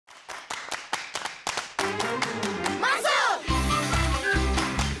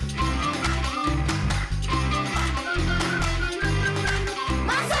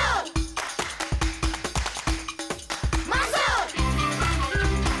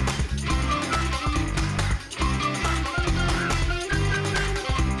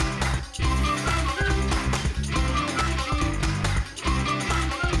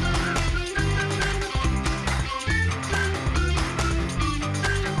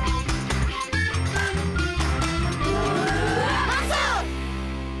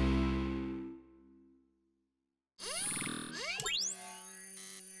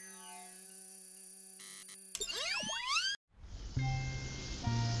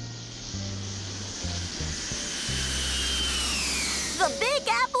the Big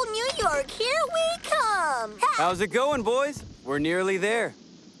Apple, New York, here we come! How's it going, boys? We're nearly there.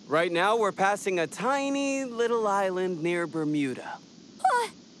 Right now, we're passing a tiny little island near Bermuda.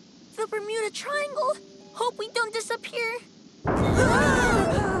 The Bermuda Triangle? Hope we don't disappear. What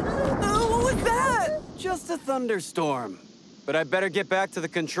was that? Just a thunderstorm. But I better get back to the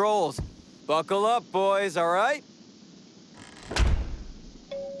controls. Buckle up, boys, all right?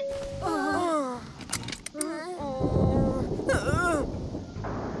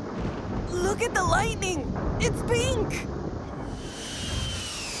 Look at the lightning! It's pink!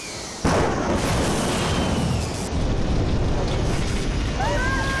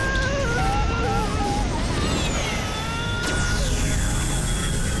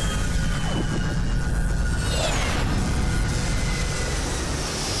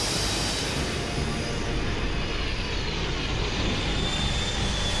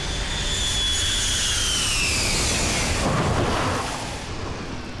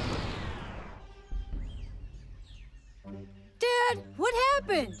 Dad, what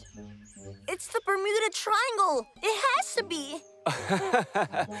happened? It's the Bermuda Triangle. It has to be.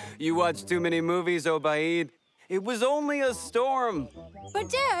 You watch too many movies, Obaid. It was only a storm. But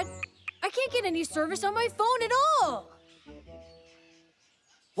Dad, I can't get any service on my phone at all.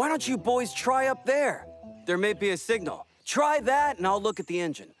 Why don't you boys try up there? There may be a signal. Try that and I'll look at the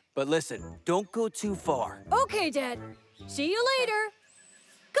engine. But listen, don't go too far. Okay, Dad. See you later.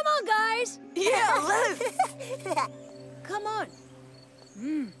 Come on, guys. Yeah, let's... Come on.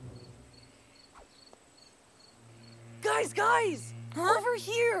 Guys! Over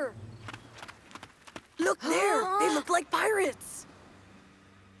here! Look there! They look like pirates!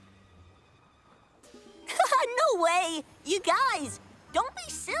 No way! You guys, don't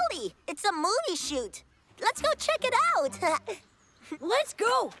be silly. It's a movie shoot. Let's go check it out. Let's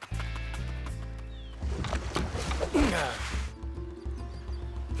go.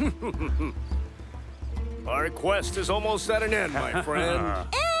 Our quest is almost at an end, my friend.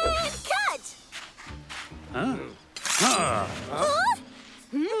 And cut!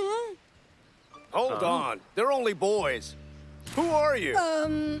 Hold on. They're only boys. Who are you?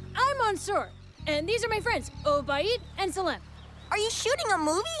 I'm Mansour, and these are my friends, Obaid and Salem. Are you shooting a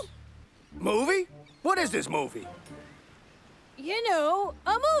movie? Movie? What is this movie? You know,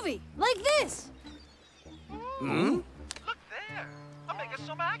 a movie like this. Hmm? Look there. A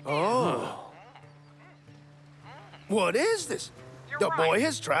megasome. Oh. What is this? You're The boy right.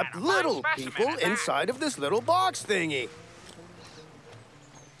 has trapped And a fine little specimen people at that. inside of this little box thingy.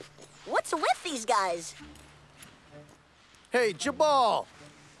 What's with these guys? Hey, Jabal,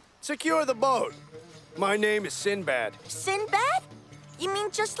 secure the boat. My name is Sinbad. Sinbad? You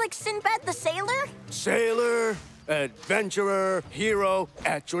mean just like Sinbad the sailor? Sailor, adventurer, hero,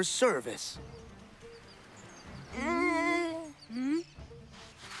 at your service.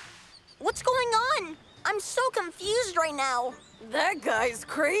 What's going on? I'm so confused right now. That guy's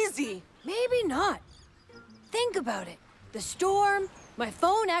crazy. Maybe not. Think about it. The storm, my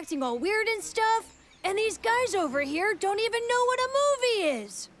phone acting all weird and stuff, and these guys over here don't even know what a movie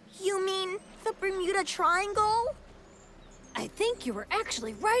is. You mean the Bermuda Triangle? I think you were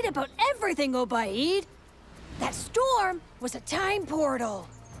actually right about everything, Obaid. That storm was a time portal.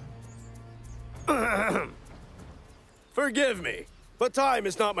 Forgive me, but time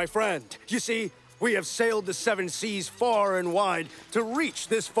is not my friend. You see, we have sailed the 7 seas far and wide to reach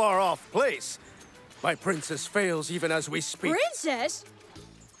this far-off place. My princess fails even as we speak. Princess?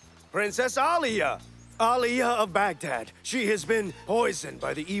 Princess Aliyah. Aliyah of Baghdad. She has been poisoned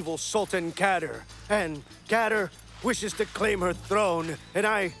by the evil Sultan Kader. And Kader wishes to claim her throne, and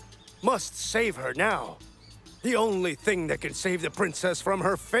I must save her now. The only thing that can save the princess from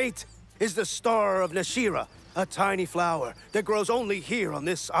her fate is the Star of Nashira, a tiny flower that grows only here on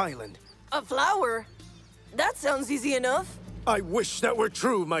this island. A flower? That sounds easy enough. I wish that were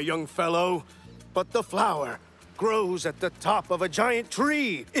true, my young fellow. But the flower grows at the top of a giant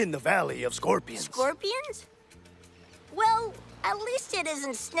tree in the Valley of Scorpions. Scorpions? Well, at least it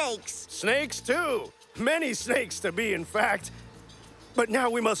isn't snakes. Snakes, too. Many snakes, to be in fact. But now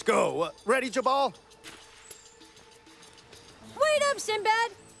we must go. Ready, Jabal? Wait up,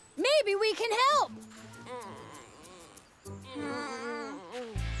 Sinbad. Maybe we can help.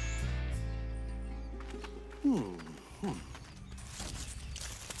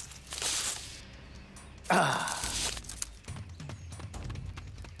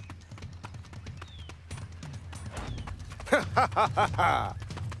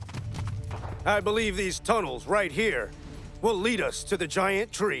 I believe these tunnels right here will lead us to the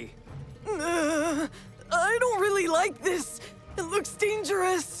giant tree. I don't really like this. It looks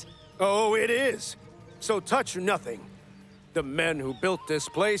dangerous. Oh, it is. So touch nothing. The men who built this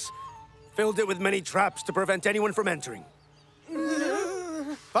place filled it with many traps to prevent anyone from entering.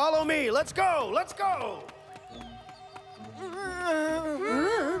 Follow me, let's go, let's go!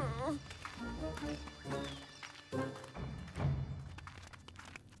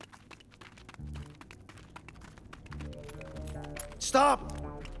 Stop!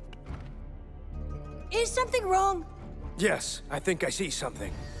 Is something wrong? Yes, I think I see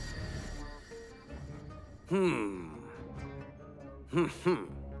something.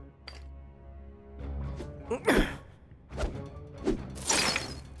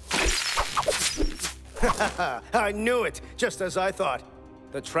 I knew it, just as I thought.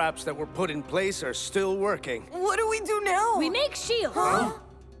 The traps that were put in place are still working. What do we do now? We make shields. Huh?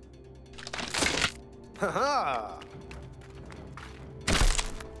 Ha-ha!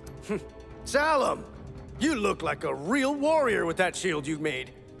 Salam, you look like a real warrior with that shield you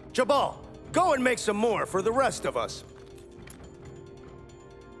made. Jabal, go and make some more for the rest of us.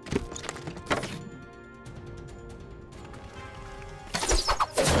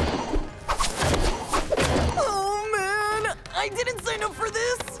 Oh, man! I didn't sign up for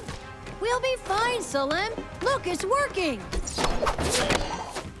this! We'll be fine, Salim. Look, it's working.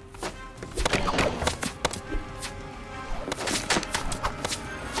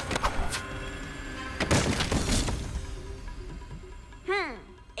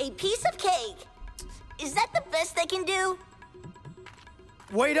 A piece of cake. Is that the best they can do?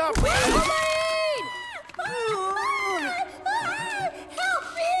 Wait up! Help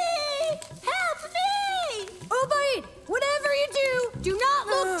me! Help me! Obaid, whatever you do not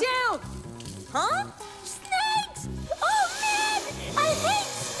look down. Huh? Snakes! Oh, man! I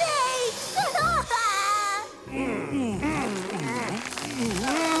hate snakes!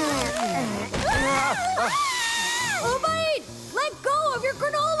 Obaid, let go of your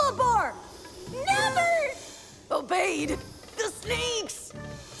granola bar. Never! Obeyed! The snakes!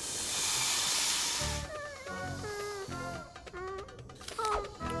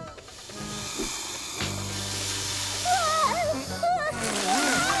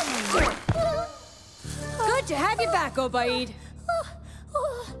 Good to have you back, Obaid. Huh?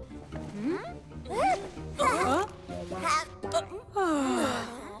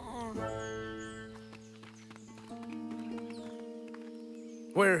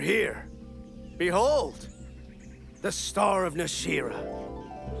 We're here. Behold, the Star of Nashira.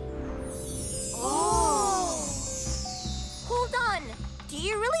 Hold on. Do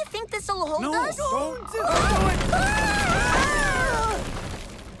you really think this'll hold us? Don't do it!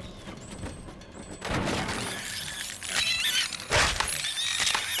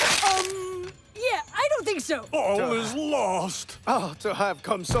 Yeah, I don't think so. All is lost. Oh, to have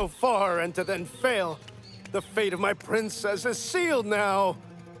come so far and to then fail. The fate of my princess is sealed now.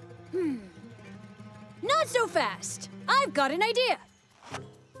 Not so fast. I've got an idea.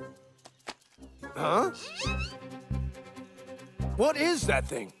 Huh? What is that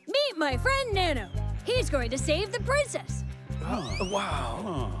thing? Meet my friend Nano. He's going to save the princess.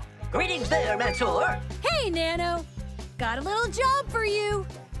 Wow. Greetings there, Mansour. Hey, Nano. Got a little job for you.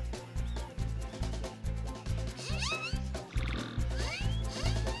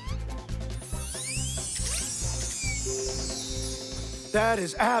 That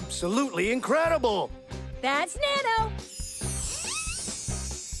is absolutely incredible. That's Nano.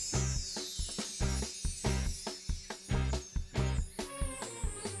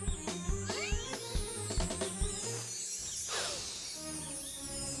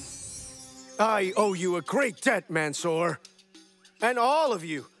 I owe you a great debt, Mansour. And all of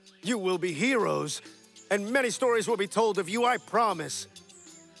you, you will be heroes. And many stories will be told of you, I promise.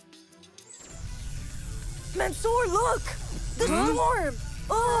 Mansour, look! The storm!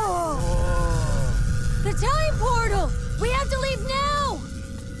 Oh! The time portal. We have to leave now.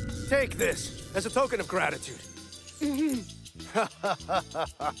 Take this as a token of gratitude.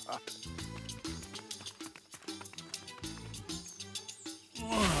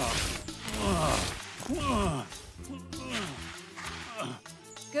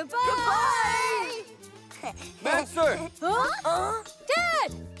 Goodbye. Mansour! Huh?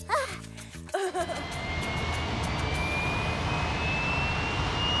 Dad!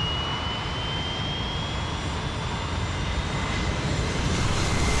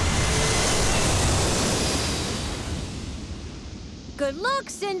 Good luck,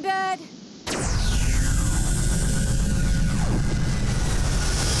 Sinbad.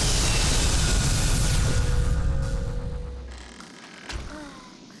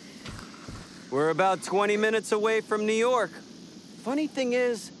 We're about 20 minutes away from New York. Funny thing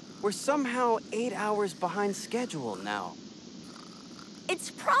is, we're somehow 8 hours behind schedule now. It's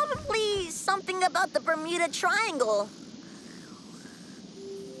probably something about the Bermuda Triangle.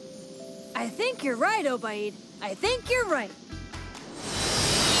 I think you're right, Obaid. I think you're right.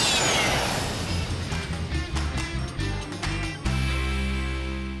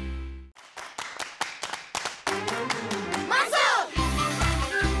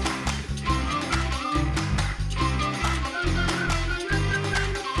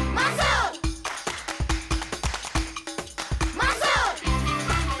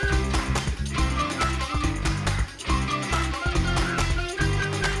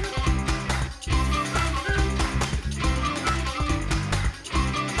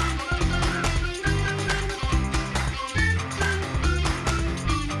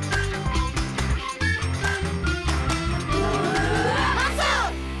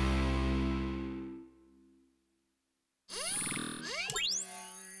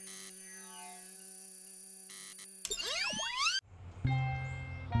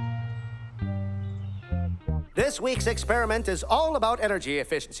 This week's experiment is all about energy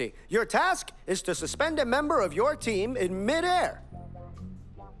efficiency. Your task is to suspend a member of your team in midair,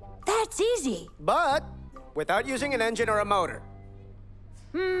 That's easy. but without using an engine or a motor.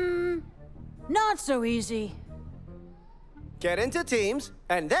 Not so easy. Get into teams,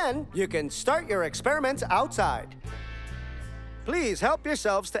 and then you can start your experiments outside. Please help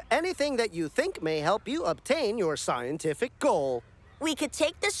yourselves to anything that you think may help you obtain your scientific goal. We could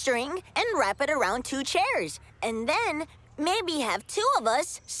take the string and wrap it around 2 chairs, and then maybe have 2 of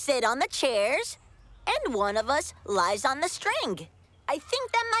us sit on the chairs, and 1 of us lies on the string. I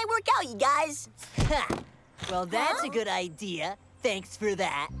think that might work out, you guys. Well, that's a good idea. Thanks for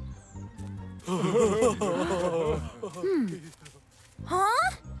that.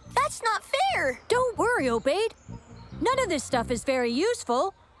 Huh? That's not fair. Don't worry, Obaid. None of this stuff is very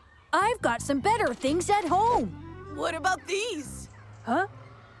useful. I've got some better things at home. What about these? Huh?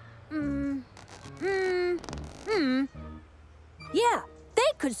 Yeah,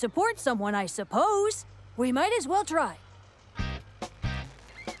 they could support someone, I suppose. We might as well try.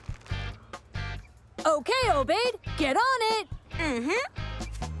 Okay, Obaid, get on it.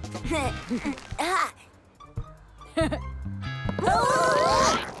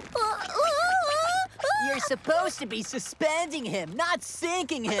 You're supposed to be suspending him, not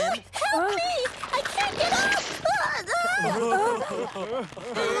sinking him. Help me! I can't get up!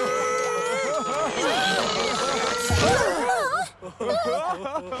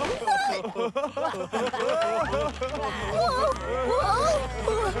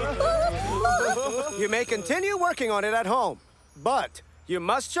 You may continue working on it at home, but you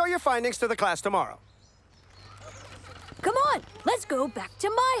must show your findings to the class tomorrow. Come on, let's go back to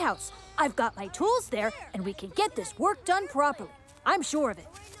my house. I've got my tools there, and we can get this work done properly. I'm sure of it.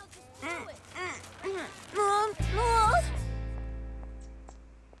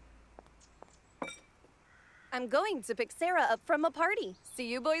 I'm going to pick Sarah up from a party. See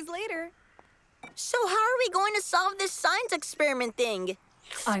you boys later. So how are we going to solve this science experiment thing?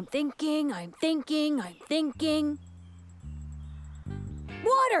 I'm thinking.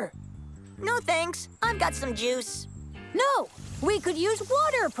 Water! No thanks. I've got some juice. No, we could use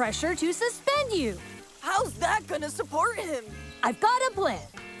water pressure to suspend you. How's that gonna support him? I've got a plan.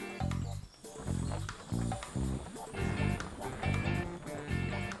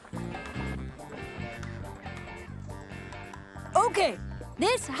 Okay,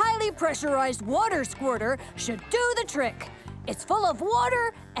 this highly pressurized water squirter should do the trick. It's full of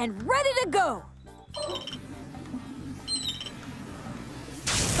water and ready to go.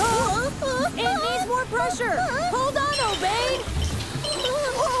 It needs more pressure. Hold on, Obaid.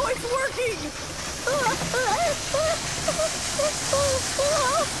 Oh, it's working!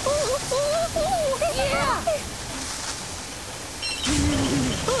 Yeah.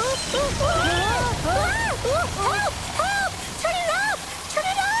 Help! Help! Turn it off! Turn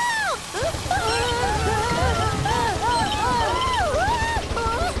it off!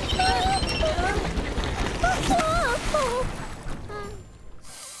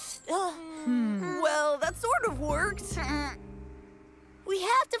 Well, that sort of worked. We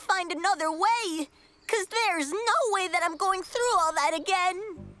have to find another way, because there's no way that I'm going through all that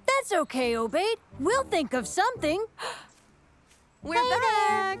again. That's okay, Obaid. We'll think of something. We're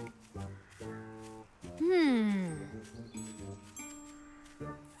back.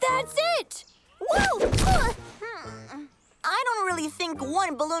 That's it! Whoa! I don't really think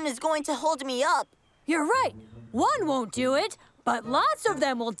one balloon is going to hold me up. You're right. One won't do it, but lots of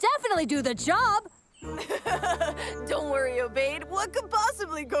them will definitely do the job. Don't worry, Obaid. What could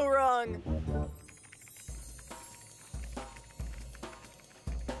possibly go wrong?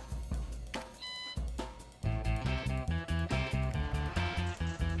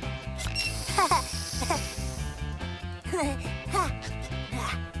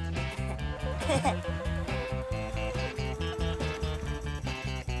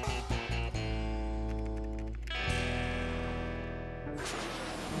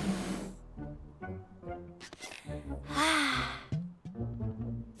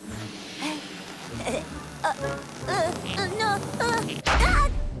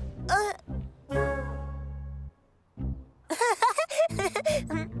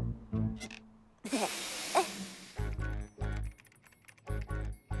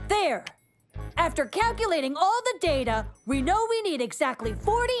 There. After calculating all the data, we know we need exactly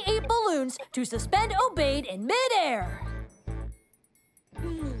 48 balloons to suspend Obaid in midair.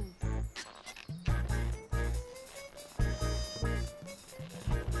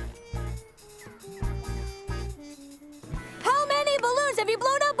 How many balloons have you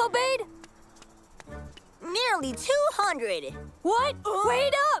blown up, Obaid? Nearly 200. What?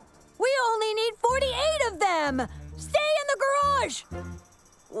 Wait up! We only need 48 of them! Stay in the garage!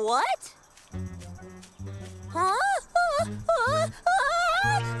 What? Huh? Help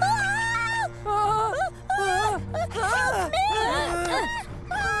me!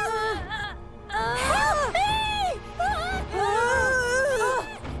 Help me!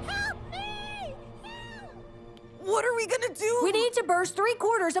 Help me! What are we gonna do? We need to burst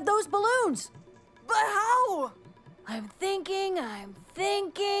 3/4 of those balloons. But how? I'm thinking.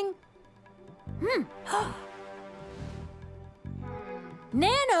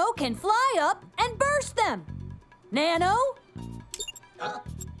 Nano can fly up and burst them. Nano?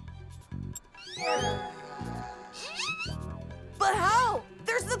 But how?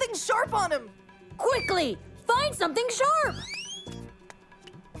 There's nothing sharp on him. Quickly, find something sharp.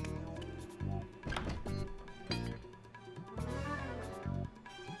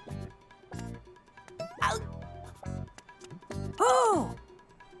 Oh!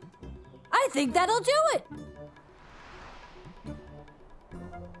 I think that'll do it.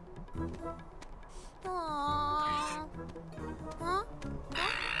 Aww. Huh?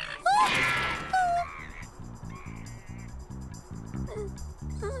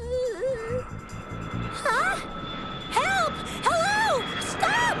 Huh? Help! Hello!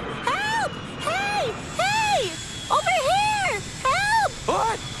 Stop! Help! Hey! Hey! Over here! Help!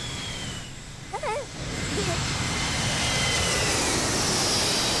 What?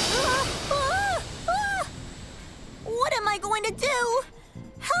 What am I going to do?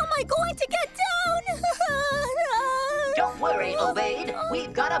 How am I going to get down? Don't worry, Obaid.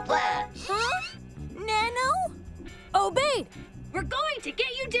 We've got a plan. Huh? Nano? Obaid, we're going to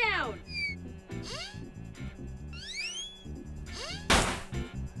get you down.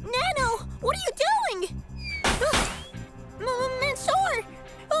 Nano, what are you doing? Mansour!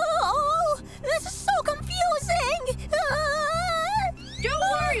 Oh, this is so confusing! Don't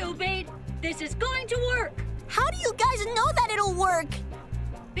worry, Obaid. This is going to work. How do you guys know that it'll work?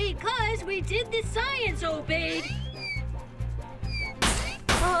 Because we did the science, Obaid.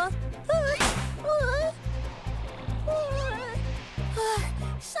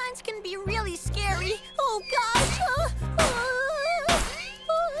 Science can be really scary. Oh, gosh.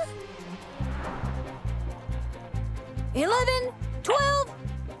 11, 12,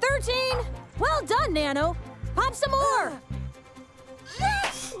 13. Well done, Nano. Pop some more.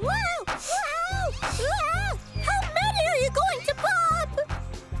 How many are you going to pop?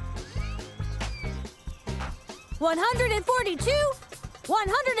 142,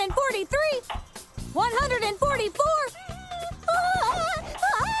 143, 144.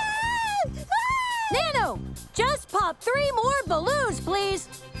 Nano, just pop 3 more balloons, please.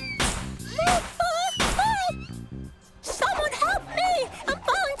 Someone help me! I'm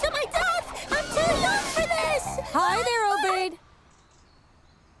falling to my death! I'm too young for this! Hi there, Obaid.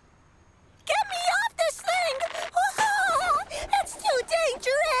 Get me off this thing! It's too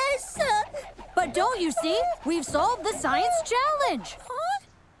dangerous! But don't you see? We've solved the science challenge. Huh?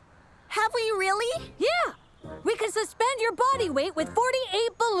 Have we really? Yeah. We can suspend your body weight with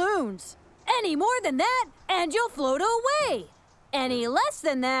 48 balloons. Any more than that, and you'll float away. Any less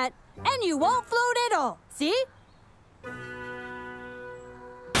than that, and you won't float at all. See?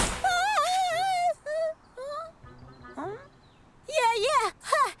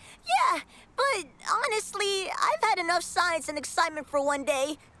 Yeah. But honestly, I've had enough science and excitement for one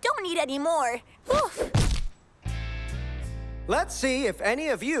day. Don't need any more. Let's see if any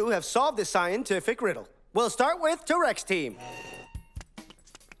of you have solved this scientific riddle. We'll start with T-Rex team.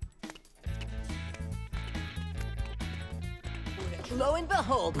 Lo and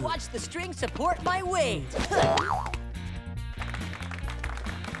behold, watch the string support my weight.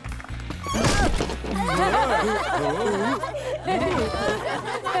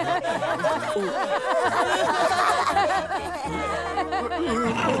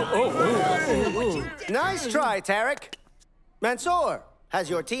 Nice try, Tarek. Mansour, has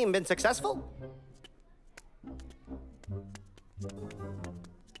your team been successful?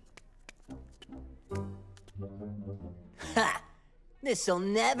 Ha! This'll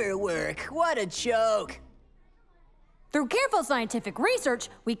never work. What a joke. Through careful scientific research,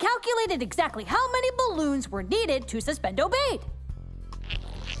 we calculated exactly how many balloons were needed to suspend Obaid.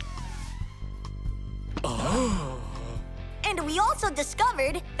 And we also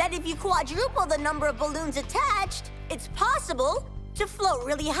discovered that if you quadruple the number of balloons attached, it's possible to float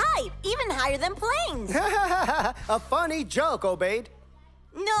really high, even higher than planes. A funny joke, Obaid.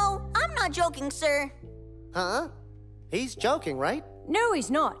 No, I'm not joking, sir. Huh? He's joking, right? No, he's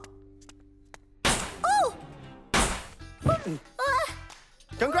not. Oh!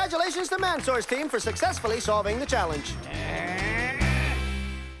 Congratulations to Mansour's team for successfully solving the challenge.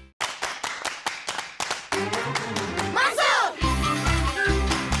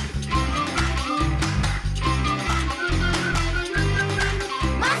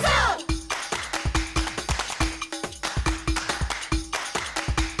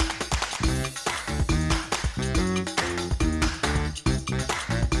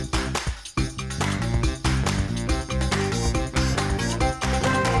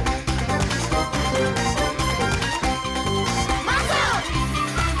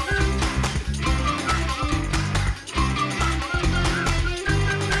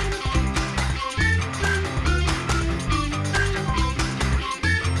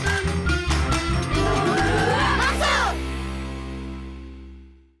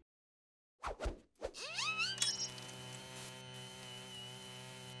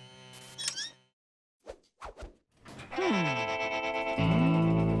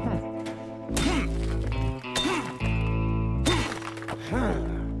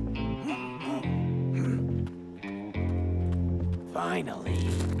 Finally.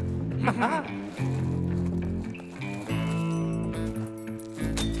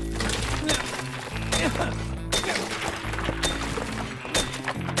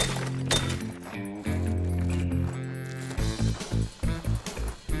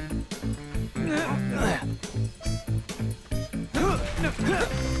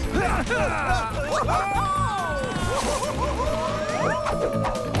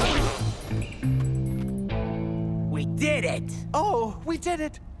 We did it! Oh, we did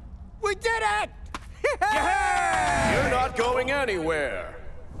it! We did it! You're not going anywhere.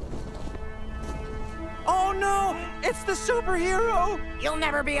 Oh no! It's the superhero! You'll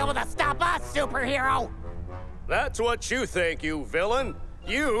never be able to stop us, superhero! That's what you think, you villain.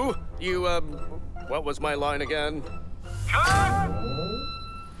 What was my line again? Cut!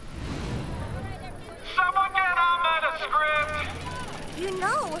 Someone get on the script! You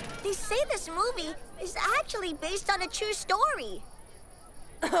know, they say this movie is actually based on a true story.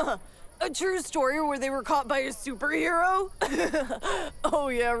 A true story where they were caught by a superhero? Oh,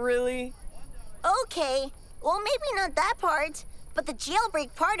 yeah, really? Okay, well, maybe not that part, but the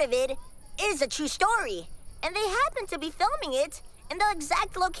jailbreak part of it is a true story. And they happen to be filming it in the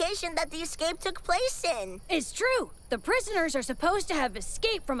exact location that the escape took place in. It's true. The prisoners are supposed to have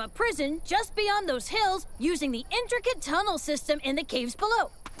escaped from a prison just beyond those hills using the intricate tunnel system in the caves below.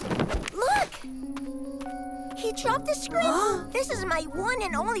 Look! He dropped the script. This is my one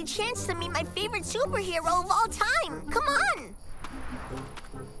and only chance to meet my favorite superhero of all time. Come on.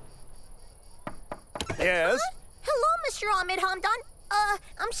 Yes? Hello, Mr. Ahmed Hamdan.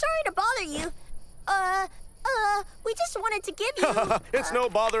 I'm sorry to bother you. We just wanted to give you... It's no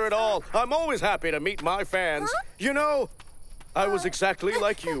bother at all. I'm always happy to meet my fans. Huh? You know, I was exactly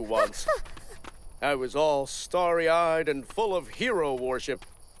like you once. I was all starry-eyed and full of hero worship.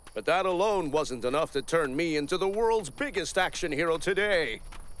 But that alone wasn't enough to turn me into the world's biggest action hero today.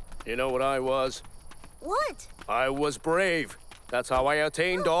 You know what I was? What? I was brave. That's how I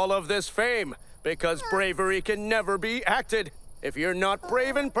attained all of this fame. Because bravery can never be acted. If you're not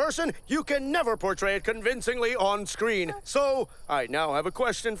brave in person, you can never portray it convincingly on screen. So, I now have a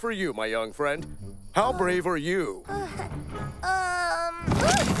question for you, my young friend. How brave are you?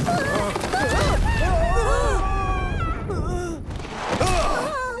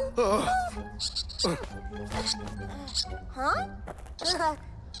 Huh?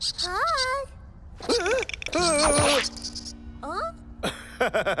 Hi.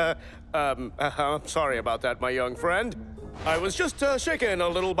 I'm sorry about that, my young friend. I was just shaken a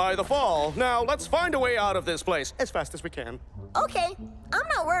little by the fall. Now, let's find a way out of this place as fast as we can. Okay, I'm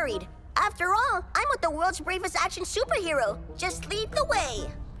not worried. After all, I'm with the world's bravest action superhero. Just lead the way.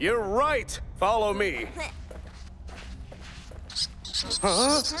 You're right. Follow me.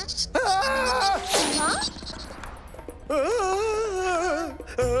 Huh? Huh?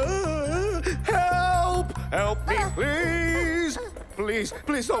 Help! Help me, please! Please,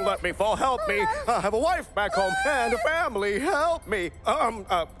 please don't let me fall. Help me. I have a wife back home and a family. Help me.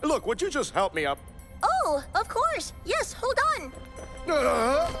 Look, would you just help me up? Oh, of course. Yes, hold on.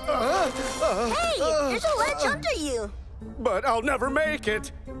 Hey, there's a ledge under you. But I'll never make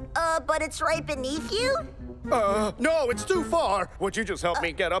it. But it's right beneath you? No, it's too far. Would you just help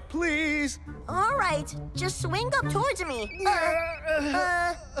me get up, please? All right, just swing up towards me.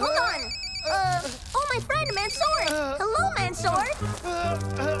 Hold on. Oh, my friend, Mansour. Hello, Mansour.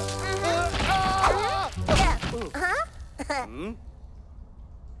 Yeah. Huh?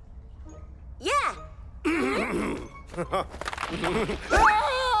 Yeah.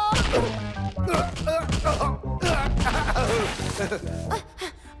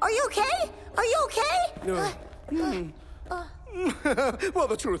 Are you okay? Are you okay? Well,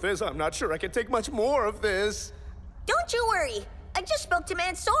 the truth is, I'm not sure I can take much more of this. Don't you worry. I just spoke to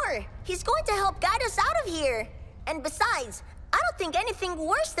Mansour. He's going to help guide us out of here. And besides, I don't think anything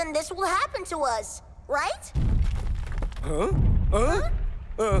worse than this will happen to us, right? Huh?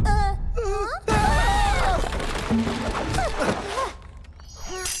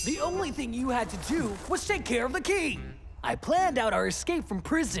 The only thing you had to do was take care of the key. I planned out our escape from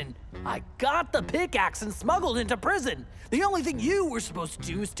prison. I got the pickaxe and smuggled into prison. The only thing you were supposed to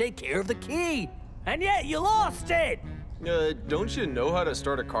do is take care of the key. And yet you lost it. Don't you know how to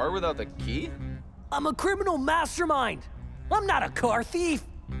start a car without the key? I'm a criminal mastermind. I'm not a car thief.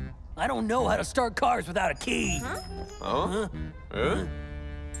 I don't know how to start cars without a key. Huh?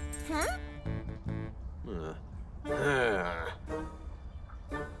 Huh?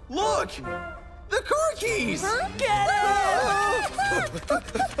 Look! The car keys! Get it!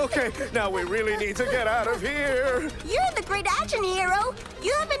 Okay, now we really need to get out of here. You're the great action hero.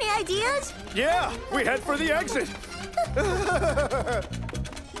 You have any ideas? Yeah, we head for the exit.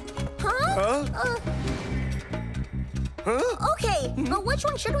 Okay, but which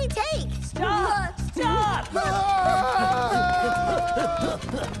one should we take? Stop! Stop!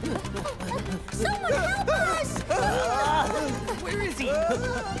 Someone help us! Where is he?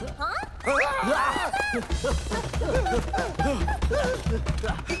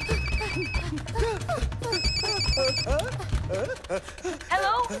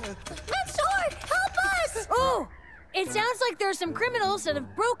 Hello? Mansour, help us! Oh! It sounds like there's some criminals that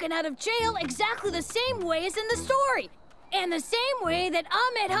have broken out of jail exactly the same way as in the story. And the same way that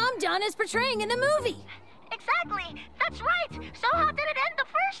Ahmed Hamdan is portraying in the movie. Exactly, that's right. So how did it end the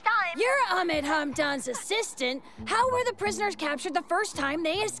first time? You're Ahmed Hamdan's assistant. How were the prisoners captured the first time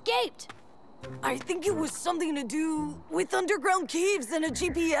they escaped? I think it was something to do with underground caves and a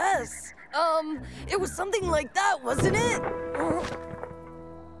GPS. It was something like that, wasn't it?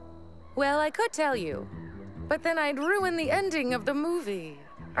 Well, I could tell you, but then I'd ruin the ending of the movie.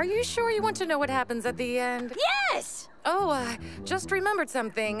 Are you sure you want to know what happens at the end? Yes! Oh, I just remembered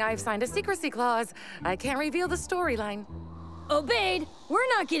something. I've signed a secrecy clause. I can't reveal the storyline. Obeyed. We're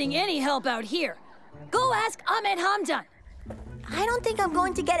not getting any help out here. Go ask Ahmed Hamdan. I don't think I'm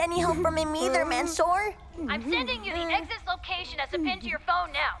going to get any help from him either, Mansour. I'm sending you the exit location as a pin to your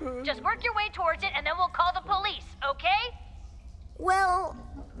phone now. Just work your way towards it and then we'll call the police, okay? Well,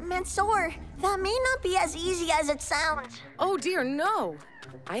 Mansour, that may not be as easy as it sounds. Oh dear, no.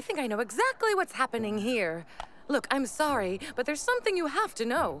 I think I know exactly what's happening here. Look, I'm sorry, but there's something you have to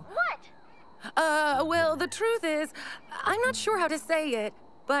know. What? Well, the truth is, I'm not sure how to say it,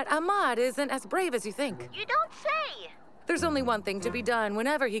 but Ahmad isn't as brave as you think. You don't say. There's only one thing to be done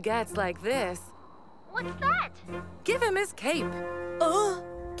whenever he gets like this. What's that? Give him his cape.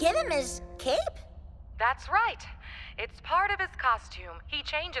 Give him his cape? That's right. It's part of his costume. He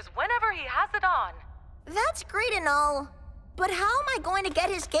changes whenever he has it on. That's great and all, but how am I going to get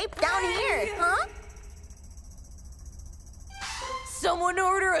his cape down here, huh? Someone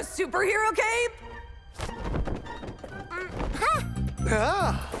order a superhero cape?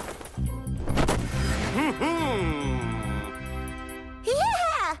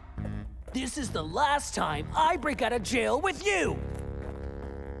 Yeah! This is the last time I break out of jail with you!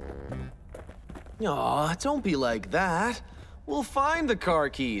 Aw, don't be like that. We'll find the car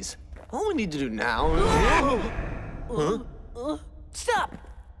keys. All we need to do now is... Stop!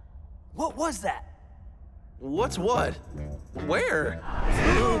 What was that? What's what? Where?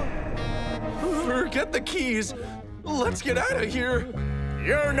 Forget the keys. Let's get out of here.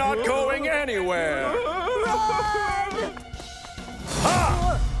 You're not going anywhere. Run!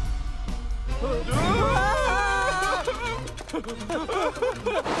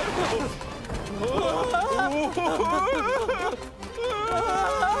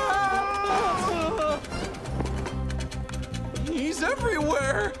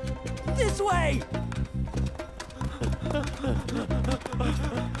 here! This way!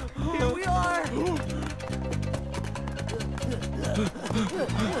 Here we are!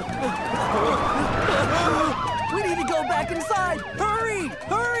 We need to go back inside! Hurry!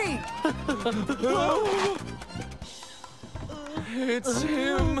 Hurry! It's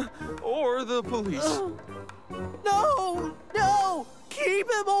him or the police. No! No! Keep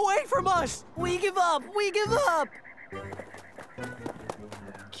him away from us! We give up! We give up!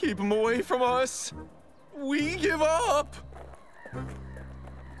 Keep him away from us. We give up.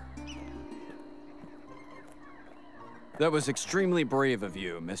 That was extremely brave of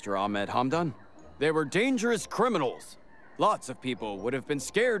you, Mr. Ahmed Hamdan. They were dangerous criminals. Lots of people would have been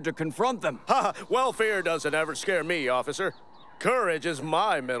scared to confront them. Ha! Well, fear doesn't ever scare me, officer. Courage is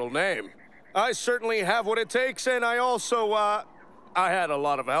my middle name. I certainly have what it takes, and I also, I had a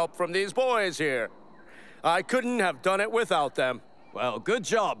lot of help from these boys here. I couldn't have done it without them. Well, good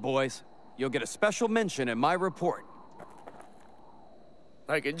job, boys. You'll get a special mention in my report.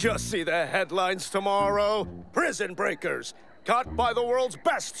 I can just see the headlines tomorrow. Prison breakers, caught by the world's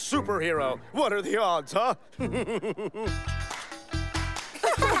best superhero. What are the odds, huh?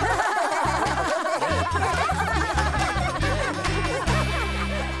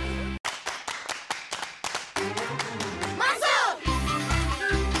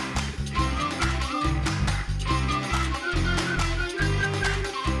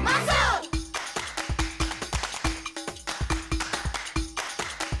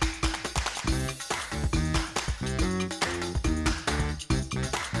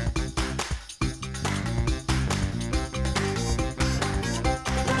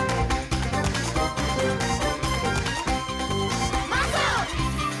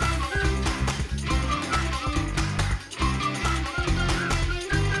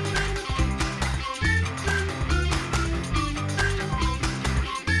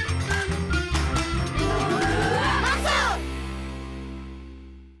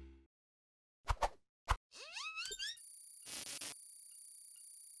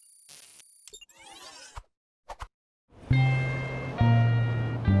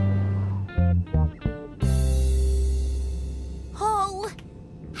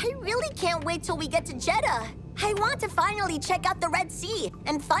 Can't wait till we get to Jeddah. I want to finally check out the Red Sea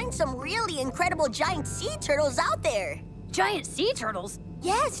and find some really incredible giant sea turtles out there. Giant sea turtles?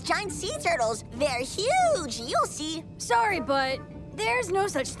 Yes, giant sea turtles. They're huge. You'll see. Sorry, but there's no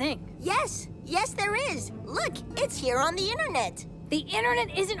such thing. Yes, there is. Look, it's here on the internet. The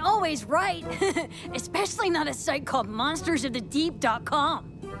internet isn't always right, especially not a site called monstersofthedeep.com.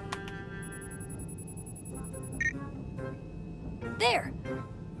 There.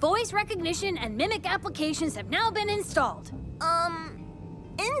 Voice recognition and mimic applications have now been installed.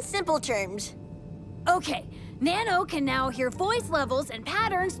 In simple terms. Okay, Nano can now hear voice levels and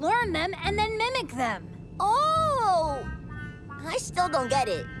patterns, learn them, and then mimic them. Oh! I still don't get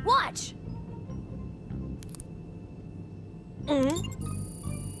it. Watch.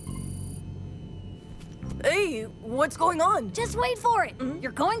 Hey, what's going on? Just wait for it.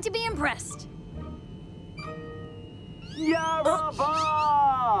 You're going to be impressed. Ya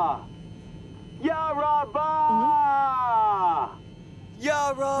Rabah! Ya Rabah!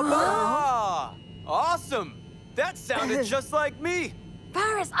 Ya Rabah! Awesome! That sounded just like me.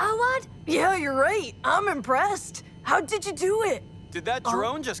 Faris Awad? Yeah, you're right. I'm impressed. How did you do it? Did that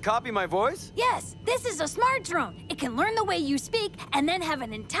drone just copy my voice? Yes, this is a smart drone. It can learn the way you speak and then have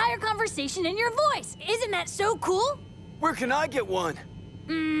an entire conversation in your voice. Isn't that so cool? Where can I get one?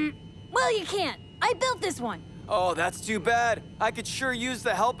 Well, you can't. I built this one. Oh, that's too bad. I could sure use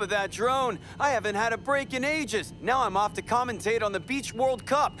the help of that drone. I haven't had a break in ages. Now I'm off to commentate on the Beach World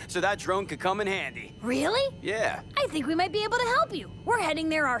Cup, so that drone could come in handy. Really? Yeah. I think we might be able to help you. We're heading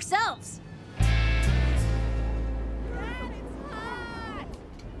there ourselves.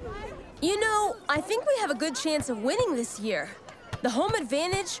 You know, I think we have a good chance of winning this year. The home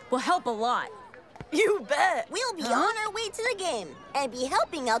advantage will help a lot. You bet. We'll be on our way to the game and be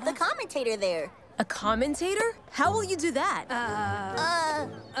helping out the commentator there. A commentator? How will you do that?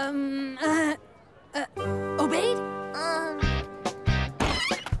 Obaid?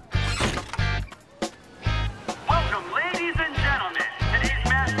 Welcome, ladies and gentlemen. Today's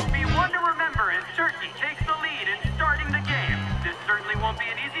match will be one to remember as Turkey takes the lead in starting the game. This certainly won't be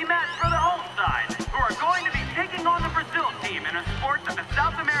an easy match for the home side, who are going to be taking on the Brazil team in a sport that the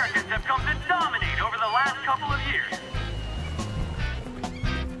South Americans have come to dominate over the last couple of years.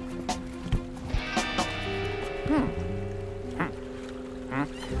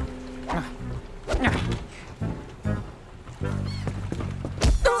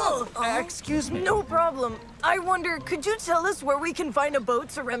 Oh! Excuse me. No problem. I wonder, could you tell us where we can find a boat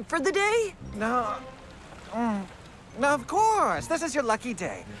to rent for the day? No. No, of course. This is your lucky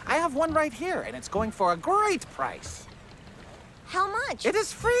day. I have one right here, and it's going for a great price. How much? It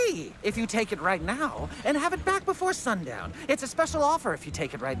is free if you take it right now and have it back before sundown. It's a special offer if you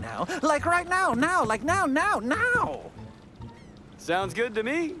take it right now. Like right now, like now. Sounds good to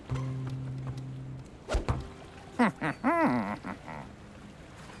me.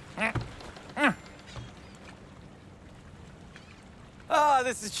 Ah,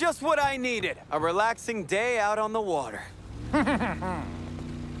 this is just what I needed. A relaxing day out on the water.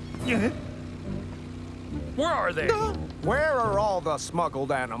 Where are they? Where are all the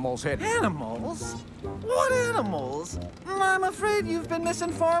smuggled animals hidden? Animals? What animals? I'm afraid you've been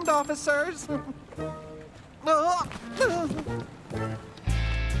misinformed, officers.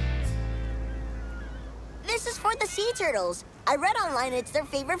 This is for the sea turtles. I read online it's their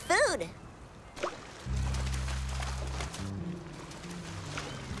favorite food.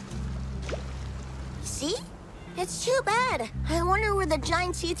 See? It's too bad. I wonder where the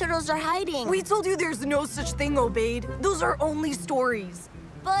giant sea turtles are hiding. We told you there's no such thing, Obaid. Those are only stories.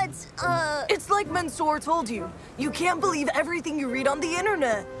 But, It's like Mansour told you. You can't believe everything you read on the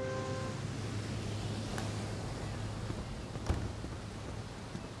internet.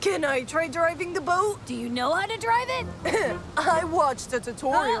 Can I try driving the boat? Do you know how to drive it? I watched a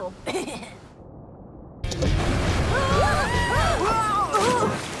tutorial.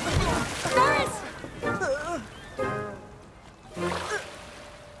 Ferris!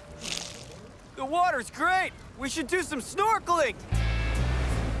 The water's great. We should do some snorkeling.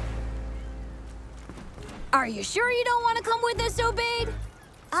 Are you sure you don't want to come with us, Obaid?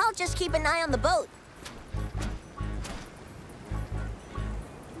 I'll just keep an eye on the boat.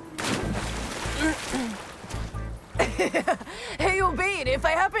 Hey, Obaid, if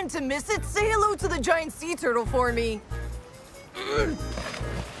I happen to miss it, say hello to the giant sea turtle for me.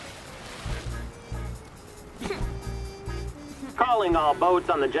 Calling all boats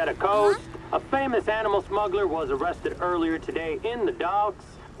on the Jeddah coast. A famous animal smuggler was arrested earlier today in the docks,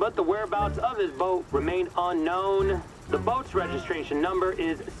 but the whereabouts of his boat remain unknown. The boat's registration number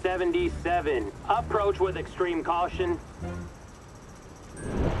is 77. Approach with extreme caution.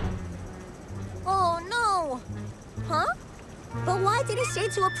 Oh, no. Huh? But why did he say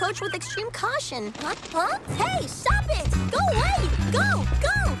to approach with extreme caution? Huh? Hey, stop it! Go away! Go!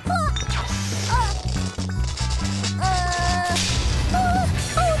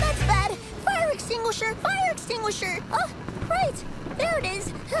 Oh, that's bad! Fire extinguisher! Oh, right! There it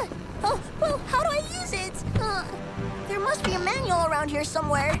is! Oh, well, how do I use it? There must be a manual around here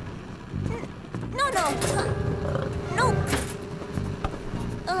somewhere. No. Nope.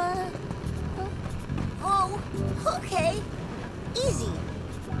 Oh, okay. Easy.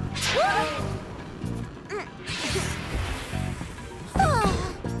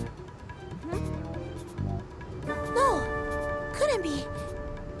 No, couldn't be.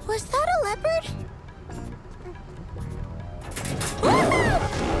 Was that a leopard?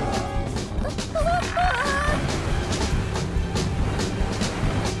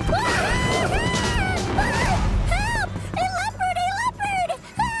 Help! A leopard!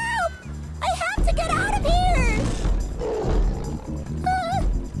 Help! I have to get out of here!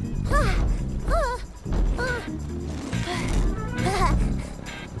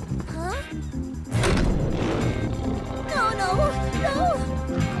 Huh? No!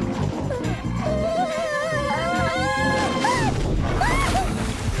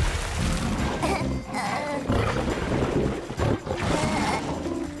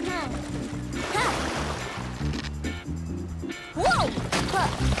 Whoa!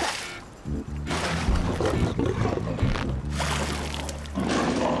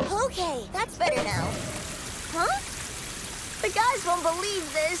 Okay, that's better now. Huh? The guys won't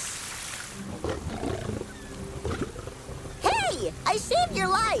believe this. Hey! I saved your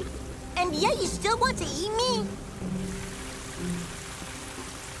life! And yet you still want to eat me?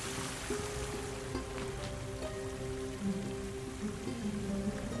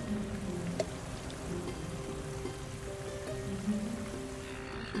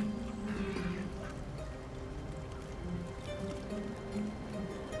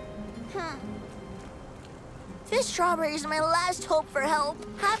 This strawberry is my last hope for help.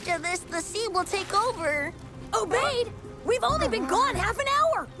 After this, the sea will take over. Obaid! We've only been gone half an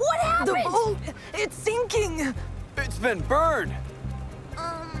hour! What happened? The boat! It's sinking! It's been burned.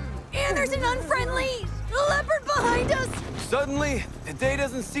 And there's an unfriendly leopard behind us! Suddenly, the day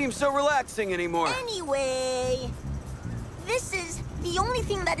doesn't seem so relaxing anymore. Anyway, this is The only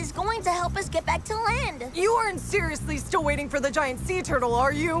thing that is going to help us get back to land. You aren't seriously still waiting for the giant sea turtle,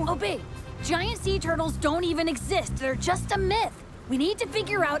 are you? Obey. Giant sea turtles don't even exist. They're just a myth. We need to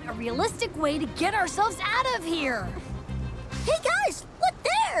figure out a realistic way to get ourselves out of here. Hey guys, look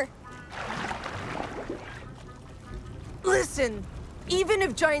there! Listen, even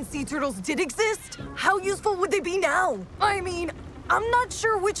if giant sea turtles did exist, how useful would they be now? I mean, I'm not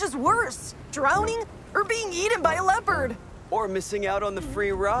sure which is worse, drowning or being eaten by a leopard. Or missing out on the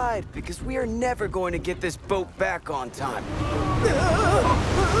free ride, because we are never going to get this boat back on time.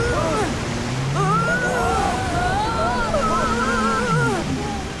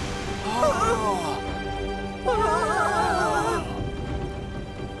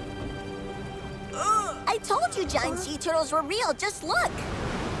 I told you giant sea turtles were real, just look.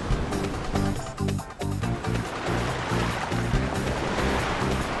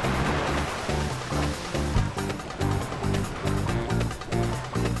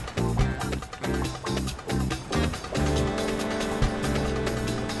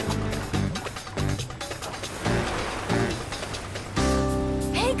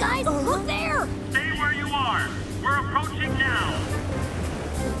 Hey guys, look there! Stay where you are. We're approaching now.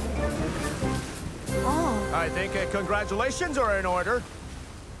 I think congratulations are in order.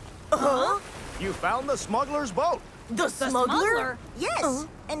 Huh? You found the smuggler's boat. The smuggler? Yes,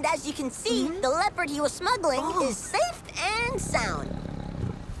 and as you can see, the leopard he was smuggling is safe and sound.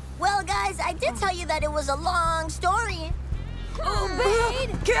 Well, guys, I did tell you that it was a long story.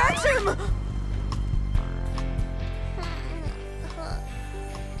 Obeyed! Catch him!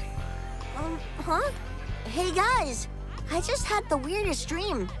 Huh? Hey, guys, I just had the weirdest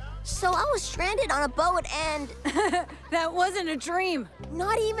dream. So I was stranded on a boat and... That wasn't a dream.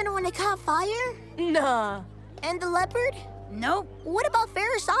 Not even when it caught fire? Nah. And the leopard? Nope. What about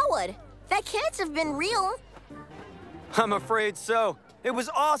Ferris Allwood? That can't have been real. I'm afraid so. It was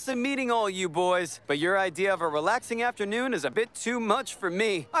awesome meeting all you boys, but your idea of a relaxing afternoon is a bit too much for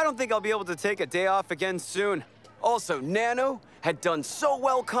me. I don't think I'll be able to take a day off again soon. Also, Nano had done so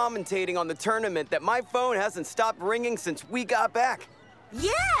well commentating on the tournament that my phone hasn't stopped ringing since we got back.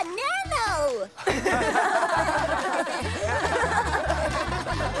 Yeah, Nano!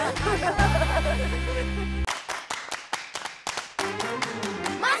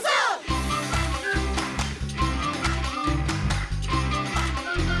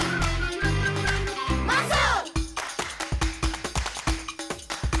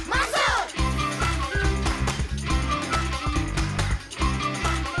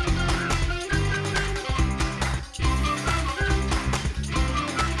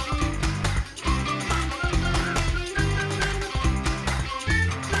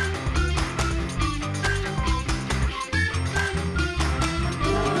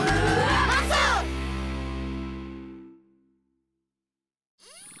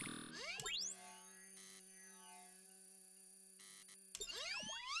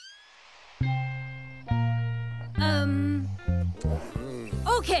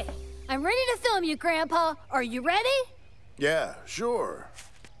 Okay, I'm ready to film you, Grandpa. Are you ready? Yeah, sure.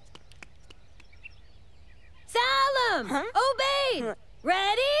 Salem! Obeyed!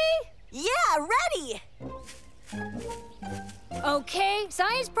 Ready? Yeah, ready! Okay,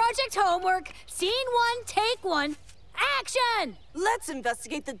 science project homework. Scene 1, take 1. Action! Let's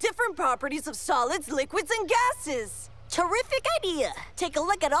investigate the different properties of solids, liquids, and gases. Terrific idea. Take a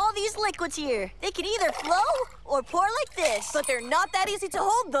look at all these liquids here. They can either flow or pour like this. But they're not that easy to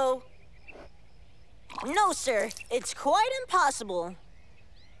hold, though. No, sir. It's quite impossible.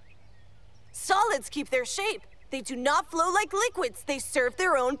 Solids keep their shape. They do not flow like liquids. They serve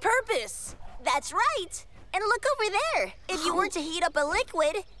their own purpose. That's right. And look over there. If you were to heat up a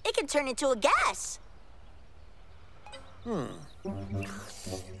liquid, it can turn into a gas.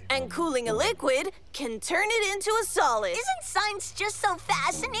 And cooling a liquid can turn it into a solid. Isn't science just so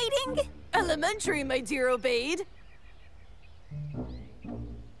fascinating? Elementary, my dear Obeyed.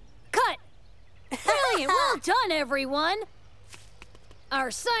 Cut! Brilliant! Well done, everyone! Our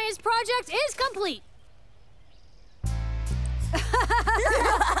science project is complete!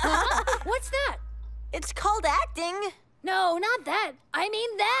 Huh? What's that? It's called acting. No, not that. I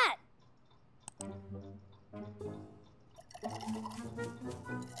mean that.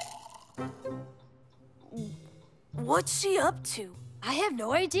 What's she up to? I have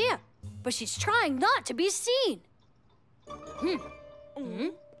no idea, but she's trying not to be seen.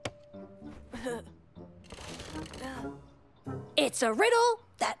 It's a riddle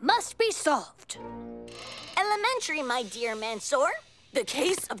that must be solved. Elementary, my dear Mansour. The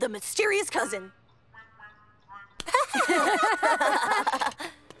case of the mysterious cousin.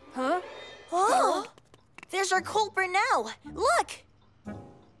 Huh? Oh, there's our culprit now. Look,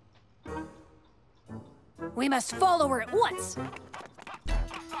 We must follow her at once.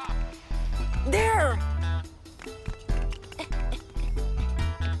 There!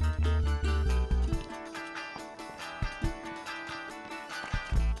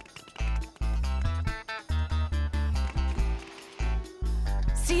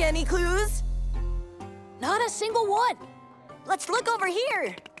 See any clues? Not a single one. Let's look over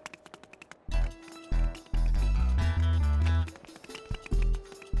here.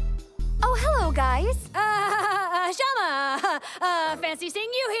 Oh, hello, guys. Shama! Fancy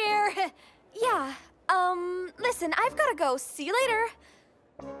seeing you here. Yeah, listen, I've gotta go. See you later.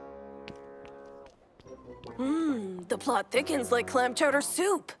 The plot thickens like clam chowder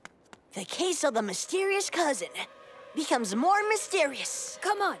soup. The case of the mysterious cousin becomes more mysterious.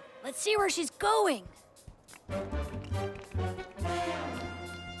 Come on, let's see where she's going.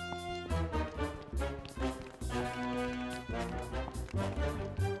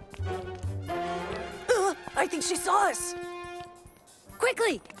 I think she saw us.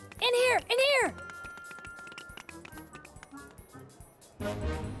 Quickly! In here! In here!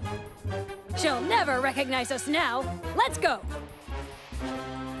 She'll never recognize us now. Let's go!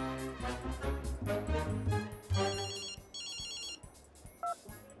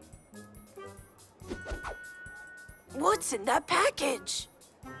 What's in that package?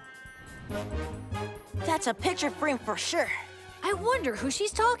 That's a picture frame for sure. I wonder who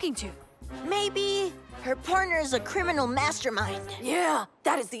she's talking to. Maybe her partner is a criminal mastermind. Yeah,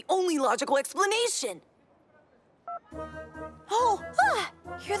 that is the only logical explanation. Oh,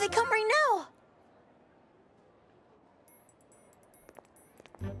 here they come right now.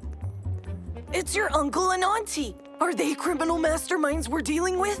 It's your uncle and auntie. Are they criminal masterminds we're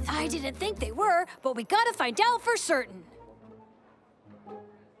dealing with? I didn't think they were, but we gotta find out for certain.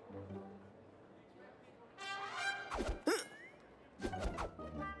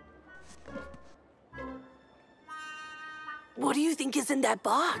 What do you think is in that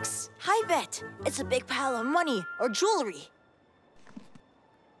box? I bet it's a big pile of money or jewelry.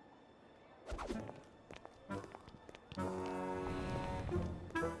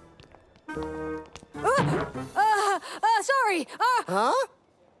 Sorry. Huh?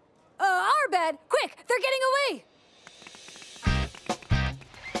 Our bad. Quick, they're getting away.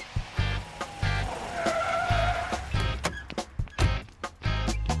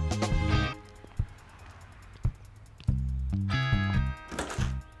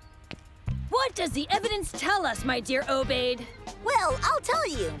 What does the evidence tell us, my dear Obaid? Well, I'll tell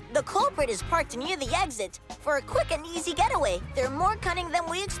you. The culprit is parked near the exit for a quick and easy getaway. They're more cunning than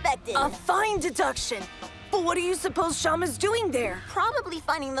we expected. A fine deduction. But what do you suppose Shama's doing there? Probably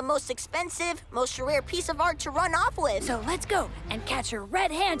finding the most expensive, most rare piece of art to run off with. So let's go and catch her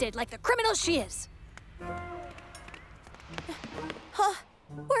red-handed like the criminal she is. Huh?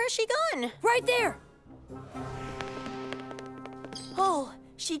 Where has she gone? Right there. Oh,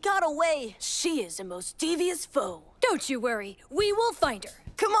 she got away. She is a most devious foe. Don't you worry. We will find her.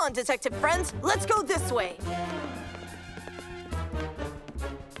 Come on, detective friends. Let's go this way.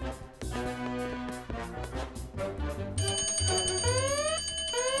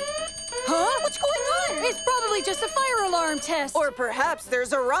 Huh? What's going on? It's probably just a fire alarm test. Or perhaps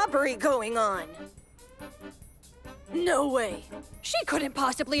there's a robbery going on. No way. She couldn't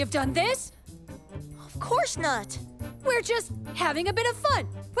possibly have done this. Of course not. We're just having a bit of fun.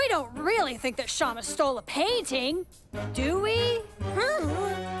 We don't really think that Shama stole a painting, do we?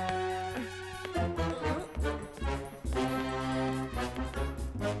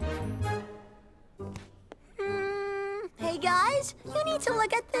 Hey guys, you need to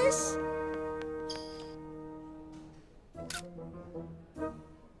look at this.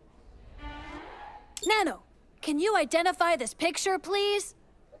 Nano, can you identify this picture, please?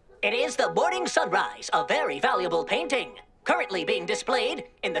 It is the Morning Sunrise, a very valuable painting, currently being displayed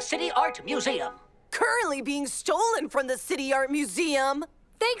in the City Art Museum. Currently being stolen from the City Art Museum.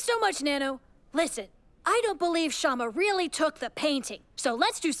 Thanks so much, Nano. Listen, I don't believe Shama really took the painting, so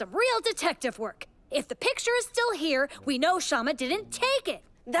let's do some real detective work. If the picture is still here, we know Shama didn't take it.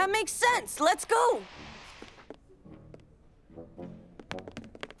 That makes sense. Let's go.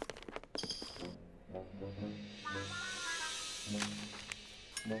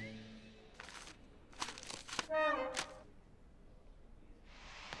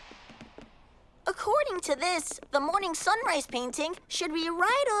 According to this, the Morning Sunrise painting should be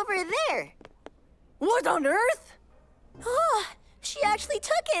right over there. What on earth? Oh, she actually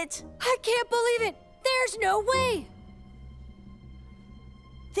took it. I can't believe it. There's no way.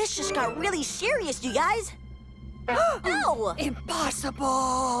 This just got really serious, you guys. No!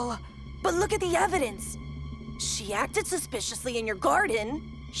 Impossible. But look at the evidence. She acted suspiciously in your garden.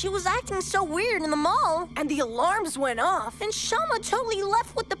 She was acting so weird in the mall. And the alarms went off. And Shama totally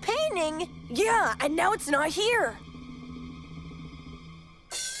left with the painting. Yeah, and now it's not here.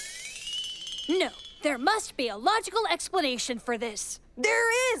 No, there must be a logical explanation for this.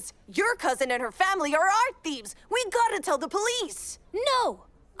 There is! Your cousin and her family are art thieves. We gotta tell the police. No,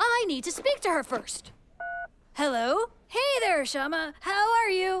 I need to speak to her first. Hello? Hey there, Shama. How are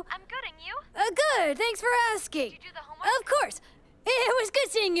you? I'm good, and you? Good, thanks for asking. Did you do the homework? Of course. It was good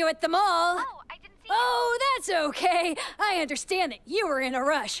seeing you at the mall. Oh, I didn't see you. Oh, that's okay. I understand that you were in a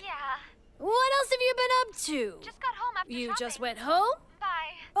rush. Yeah. What else have you been up to? Just got home after You shopping. just went home?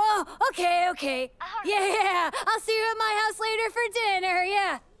 Bye. Oh, okay. All right. Yeah, I'll see you at my house later for dinner,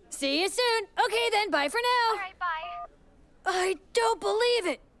 yeah. See you soon. Okay then, bye for now. All right, bye. I don't believe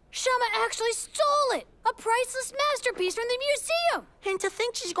it. Shama actually stole it. A priceless masterpiece from the museum. And to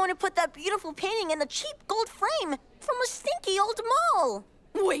think she's going to put that beautiful painting in a cheap gold frame from a stinky old mall.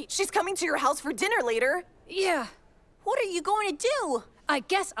 Wait, she's coming to your house for dinner later? Yeah. What are you going to do? I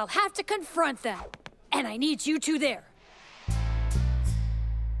guess I'll have to confront them. And I need you two there.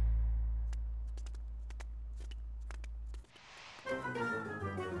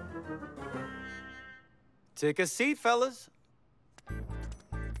 Take a seat, fellas.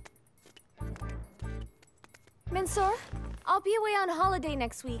 Mansour, I'll be away on holiday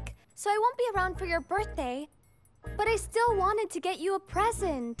next week, so I won't be around for your birthday. But I still wanted to get you a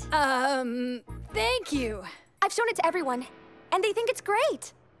present. Thank you. I've shown it to everyone, and they think it's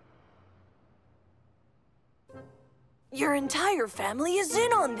great. Your entire family is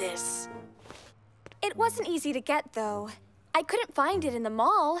in on this. It wasn't easy to get, though. I couldn't find it in the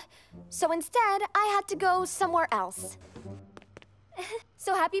mall, so instead, I had to go somewhere else.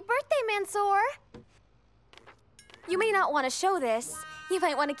 So happy birthday, Mansour! You may not want to show this. You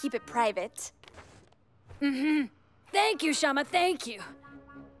might want to keep it private. Mm-hmm. Thank you, Shama, thank you.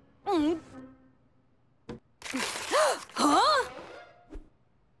 Huh?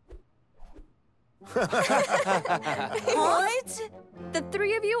 What? The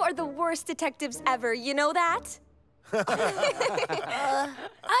three of you are the worst detectives ever, you know that? I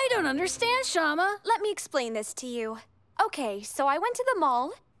don't understand, Shama. Let me explain this to you. Okay, so I went to the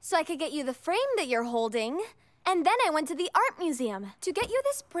mall so I could get you the frame that you're holding. And then I went to the art museum to get you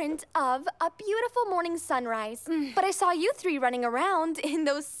this print of a beautiful morning sunrise. But I saw you three running around in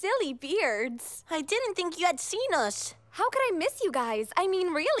those silly beards. I didn't think you had seen us. How could I miss you guys? I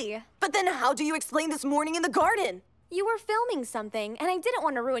mean, really. But then how do you explain this morning in the garden? You were filming something, and I didn't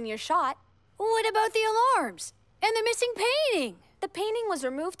want to ruin your shot. What about the alarms? And the missing painting? The painting was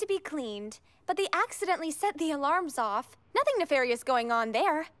removed to be cleaned, but they accidentally set the alarms off. Nothing nefarious going on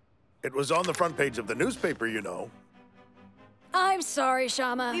there. It was on the front page of the newspaper, you know. I'm sorry,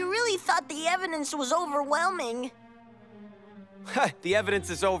 Shama. We really thought the evidence was overwhelming. The evidence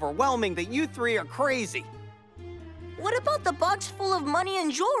is overwhelming that you three are crazy. What about the box full of money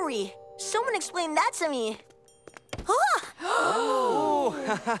and jewelry? Someone explain that to me. Oh!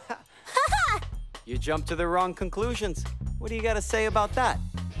 You jumped to the wrong conclusions. What do you got to say about that?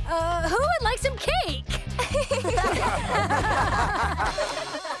 Who would like some cake?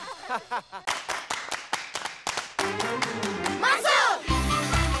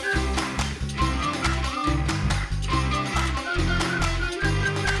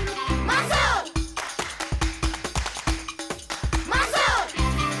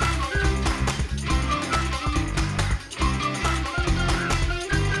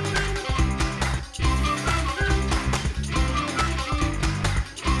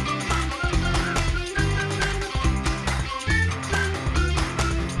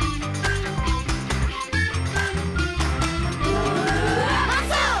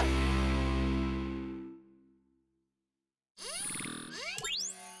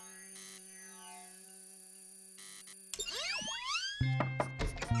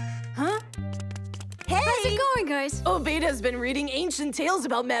 Guys. Obeida's been reading ancient tales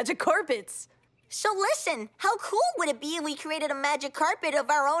about magic carpets. So listen, how cool would it be if we created a magic carpet of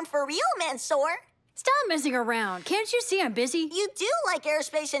our own for real, Mansour? Stop messing around. Can't you see I'm busy? You do like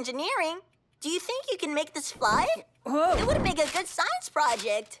aerospace engineering. Do you think you can make this fly? Whoa. It would make a good science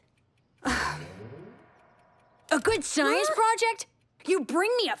project. A good science project? You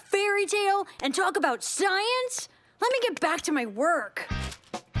bring me a fairy tale and talk about science? Let me get back to my work.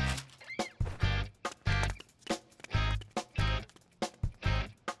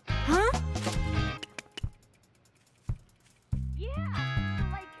 Huh? Yeah,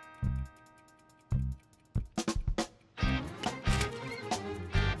 like...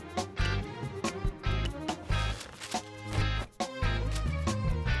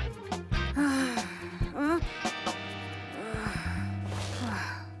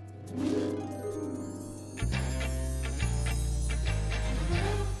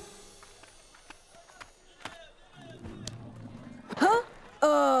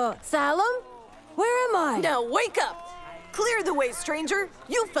 Now wake up! Clear the way, stranger!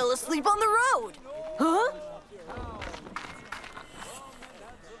 You fell asleep on the road! Huh?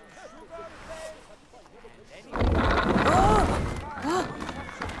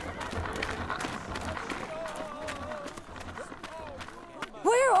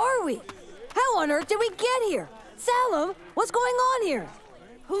 Where are we? How on earth did we get here? Salem, what's going on here?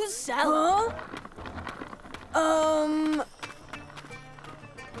 Who's Salem? Huh?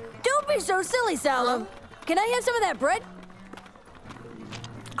 Don't be so silly, Salem. Can I have some of that bread?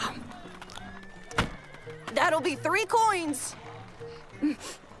 That'll be 3 coins.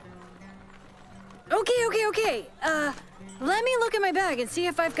 Okay. Let me look at my bag and see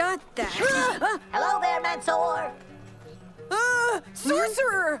if I've got that. Hello there, Mansour.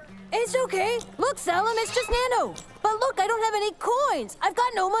 Sorcerer! It's okay. Look, Salem, it's just Nano. But look, I don't have any coins. I've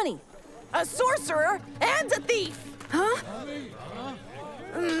got no money. A sorcerer and a thief! Huh?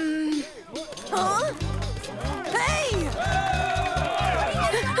 Huh? Hey!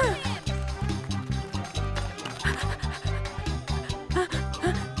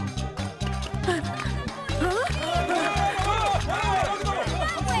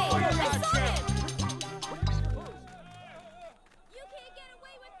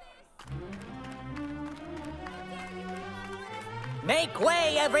 Make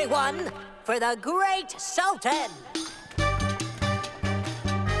way, everyone, for the great Sultan!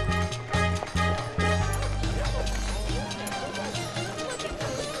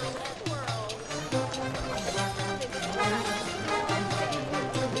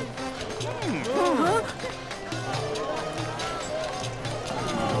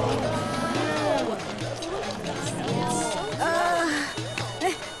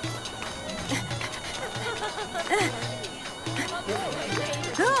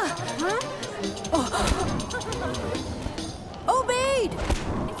 Obeyed!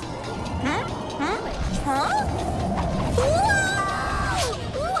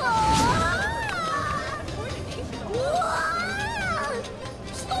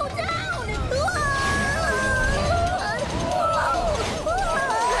 Slow down!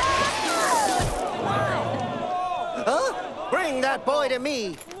 Huh? Bring that boy to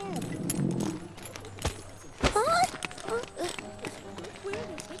me.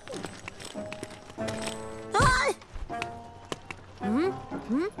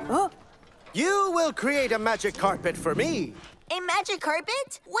 You will create a magic carpet for me. A magic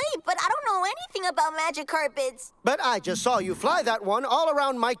carpet? Wait, but I don't know anything about magic carpets. But I just saw you fly that one all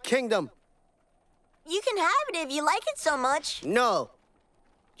around my kingdom. You can have it if you like it so much. No.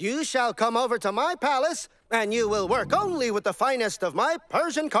 You shall come over to my palace, and you will work only with the finest of my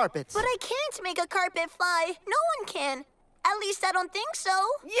Persian carpets. But I can't make a carpet fly. No one can. At least I don't think so.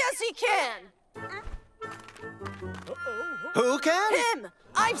 Yes, he can! Who can? Him!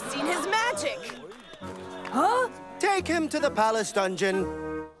 I've seen his magic! Huh? Take him to the palace dungeon.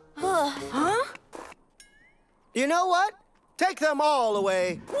 Huh? You know what? Take them all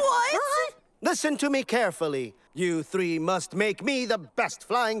away. What? Listen to me carefully. You 3 must make me the best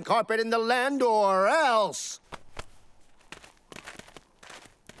flying carpet in the land, or else.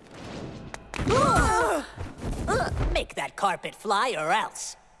 Make that carpet fly or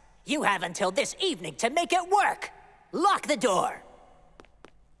else. You have until this evening to make it work. Lock the door.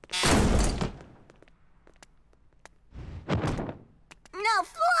 Now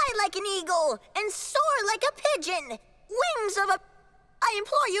fly like an eagle and soar like a pigeon. Wings of a... I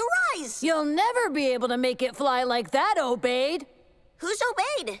implore you, rise. You'll never be able to make it fly like that, Obeyed. Who's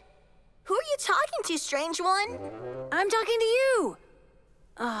Obeyed? Who are you talking to, strange one? I'm talking to you.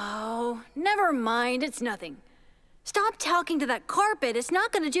 Oh, never mind. It's nothing. Stop talking to that carpet. It's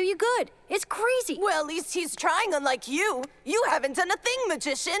not going to do you good. It's crazy. Well, at least he's trying, unlike you. You haven't done a thing,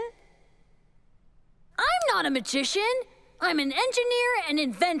 magician. I'm not a magician. I'm an engineer and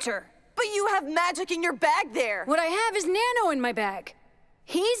inventor. But you have magic in your bag there. What I have is Nano in my bag.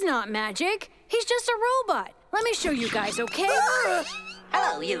 He's not magic. He's just a robot. Let me show you guys, okay?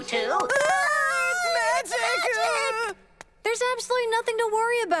 Hello, you two. It's magic! There's absolutely nothing to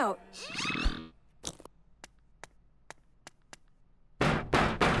worry about.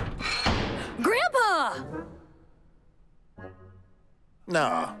 Grandpa!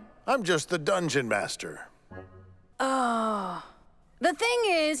 No, I'm just the dungeon master. Oh. The thing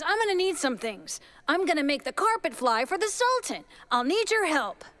is, I'm gonna need some things. I'm gonna make the carpet fly for the Sultan. I'll need your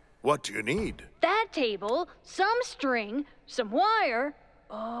help. What do you need? That table, some string, some wire,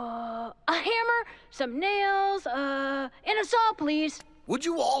 a hammer, some nails, and a saw, please. Would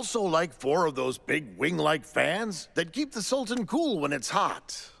you also like 4 of those big wing-like fans that keep the Sultan cool when it's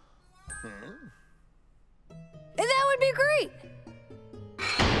hot? That would be great.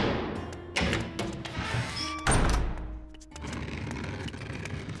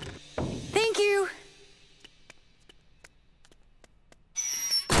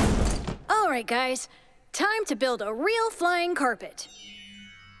 right, guys. Time to build a real flying carpet.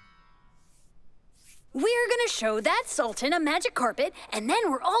 We're gonna show that Sultan a magic carpet, and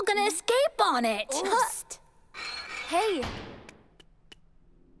then we're all gonna escape on it. Hey.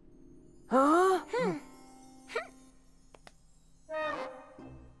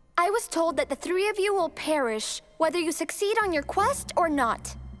 I was told that the three of you will perish, whether you succeed on your quest or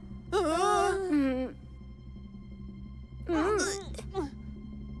not.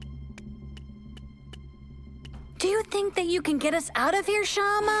 Do you think that you can get us out of here,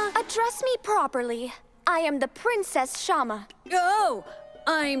 Shama? Address me properly. I am the Princess Shama. Oh,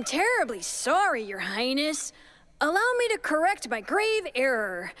 I'm terribly sorry, Your Highness. Allow me to correct my grave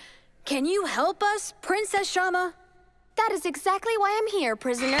error. Can you help us, Princess Shama? That is exactly why I'm here,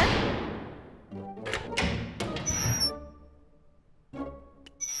 prisoner.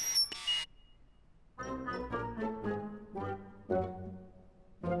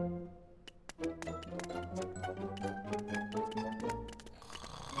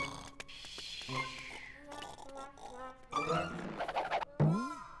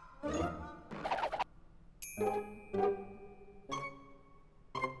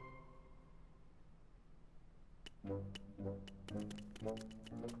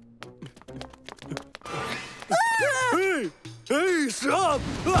 Hey, stop!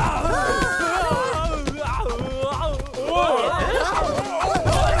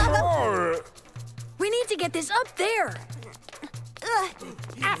 We need to get this up there.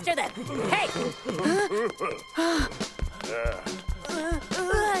 After them! Hey!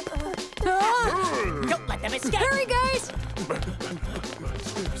 Don't let them escape! Hurry, guys!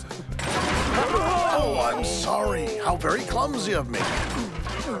 Oh, I'm sorry. How very clumsy of me.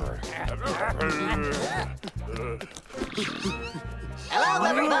 Hello,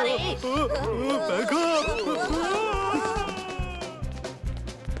 everybody! Back up!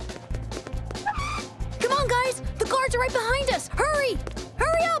 Come on, guys! The guards are right behind us! Hurry!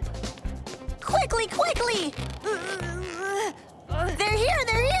 Hurry up! Quickly, quickly! They're here,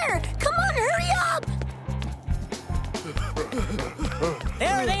 they're here! Come on, hurry up!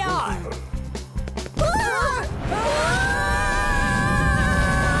 There they are!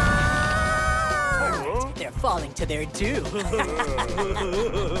 They're falling to their doom.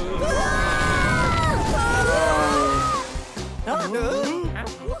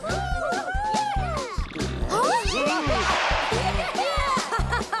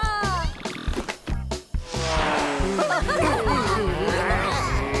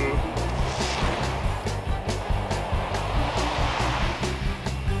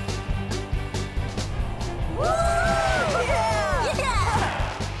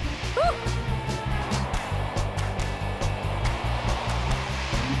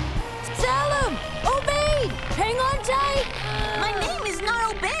 Salam! Obeid! Hang on tight! My name is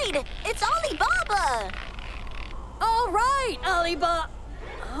not Obeid. It's Alibaba. All right, Alibaba.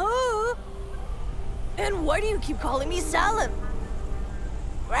 Oh. And why do you keep calling me Salam?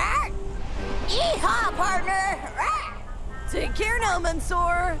 Yeehaw, partner! Take care now,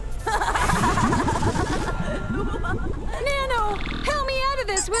 Mansour. Nano, help me out of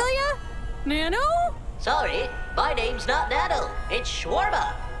this, will ya? Nano? Sorry, my name's not Nano. It's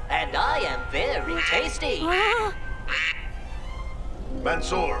Shawarma. And I am very tasty.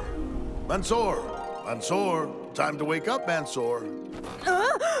 Mansour. Mansour. Mansour. Time to wake up, Mansour.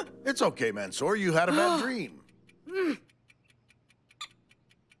 It's okay, Mansour. You had a bad dream.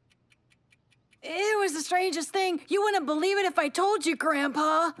 It was the strangest thing. You wouldn't believe it if I told you,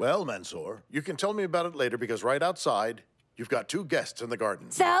 Grandpa. Well, Mansour, you can tell me about it later because right outside, you've got 2 guests in the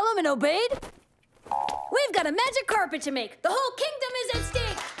garden. Salam and Obeid? We've got a magic carpet to make. The whole kingdom is at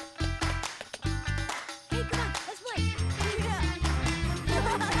stake. Hey, come on, let's play.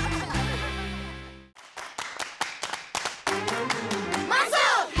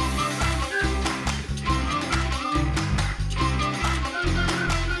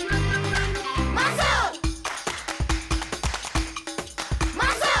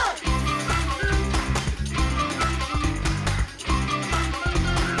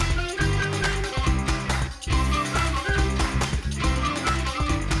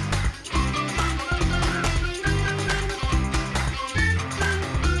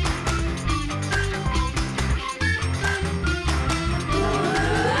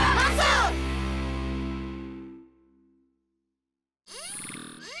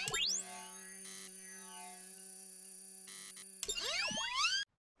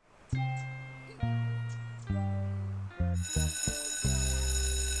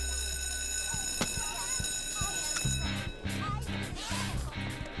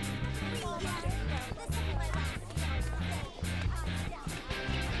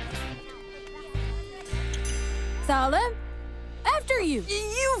 Salem, after you.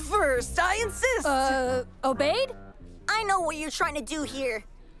 You first, I insist. Obeyed? I know what you're trying to do here.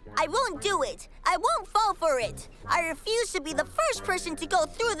 I won't do it. I won't fall for it. I refuse to be the first person to go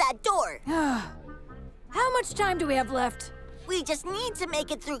through that door. How much time do we have left? We just need to make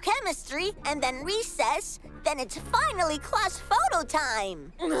it through chemistry and then recess. Then it's finally class photo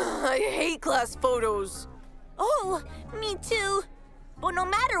time. I hate class photos. Oh, me too. But no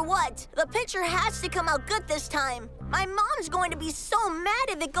matter what, the picture has to come out good this time. My mom's going to be so mad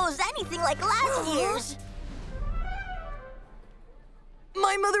if it goes anything like last year's.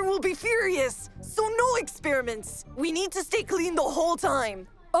 My mother will be furious, so no experiments. We need to stay clean the whole time.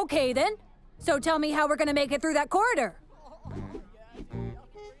 Okay, then. So tell me how we're gonna make it through that corridor.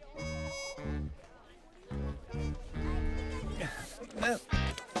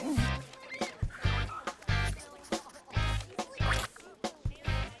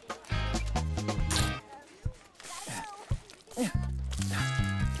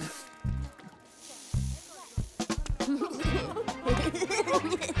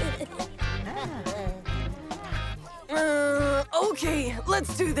 Okay,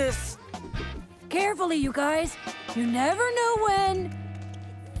 let's do this. Carefully, you guys. You never know when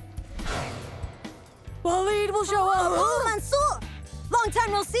Waleed will show up. Oh, Mansour! Long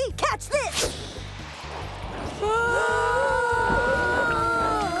time no see. Catch this!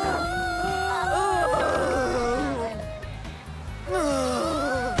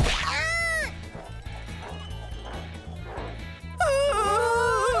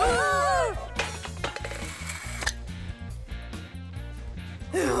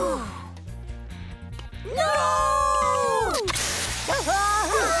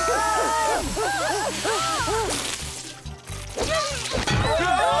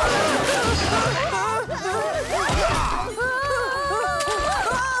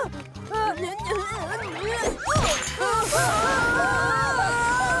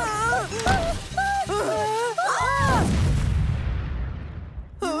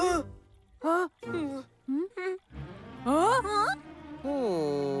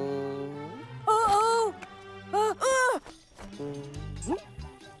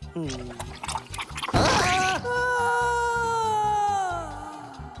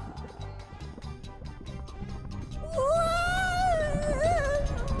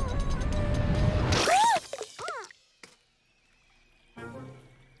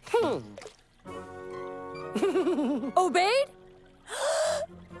 Obeyed?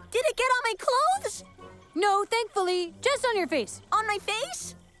 Did it get on my clothes? No, thankfully. Just on your face. On my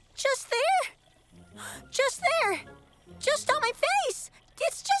face? Just there? Just there? Just on my face?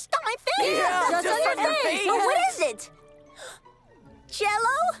 It's just on my face! Yeah, just on your face. But what is it?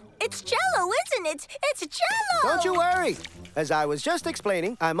 Jello? It's Jello, isn't it? It's Jello! Don't you worry. As I was just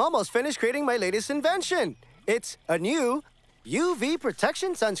explaining, I'm almost finished creating my latest invention. It's a new UV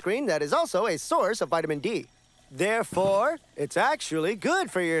protection sunscreen that is also a source of vitamin D. Therefore, it's actually good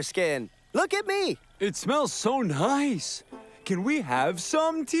for your skin. Look at me. It smells so nice. Can we have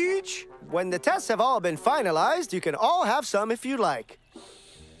some, Teach? When the tests have all been finalized, you can all have some if you like.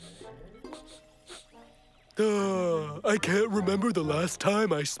 I can't remember the last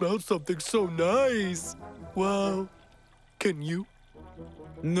time I smelled something so nice. Wow. Can you?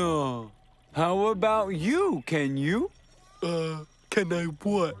 No. How about you? Can you? Can I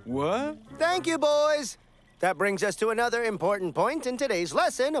what? What? Thank you, boys. That brings us to another important point in today's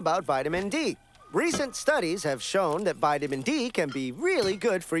lesson about vitamin D. Recent studies have shown that vitamin D can be really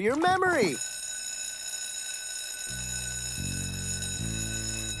good for your memory.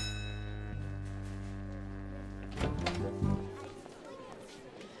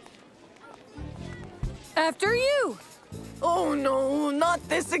 After you. Oh no, not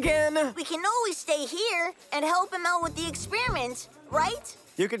this again. We can always stay here and help him out with the experiment, right?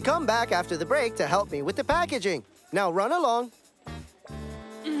 You could come back after the break to help me with the packaging. Now run along.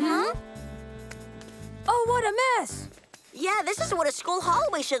 Mm-hmm. Oh, what a mess. Yeah, this is what a school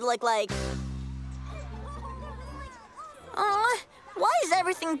hallway should look like. Why is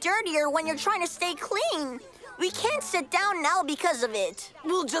everything dirtier when you're trying to stay clean? We can't sit down now because of it.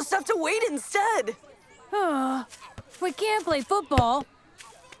 We'll just have to wait instead. We can't play football.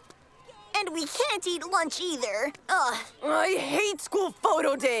 And we can't eat lunch either. I hate school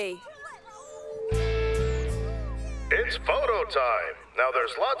photo day. It's photo time. Now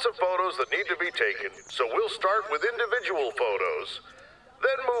there's lots of photos that need to be taken, so we'll start with individual photos,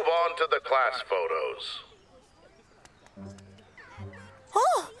 then move on to the class photos.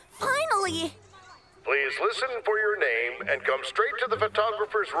 Oh, finally! Please listen for your name and come straight to the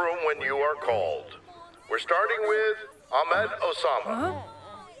photographer's room when you are called. We're starting with Ahmed Osama.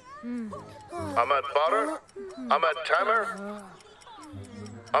 Ahmed Badr, Ahmed Tamer,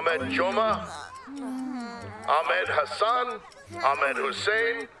 Ahmed Joma, Ahmed Hassan, Ahmed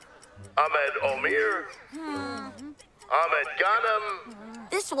Hussein, Ahmed Omir, Ahmed Ghanem.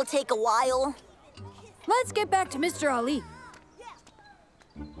 This will take a while. Let's get back to Mr. Ali.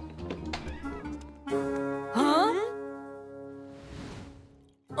 Huh?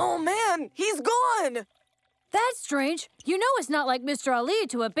 Oh man, he's gone! That's strange. You know it's not like Mr. Ali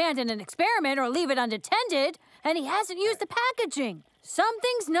to abandon an experiment or leave it unattended, and he hasn't used the packaging.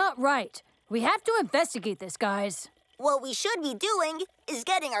 Something's not right. We have to investigate this, guys. What we should be doing is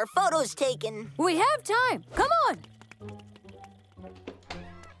getting our photos taken. We have time. Come on.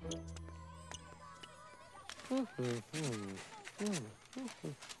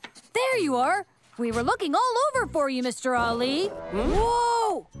 There you are. We were looking all over for you, Mr. Ali.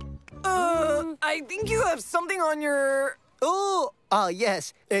 Whoa! I think you have something on your... Oh,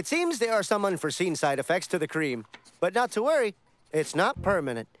 yes. It seems there are some unforeseen side effects to the cream. But not to worry. It's not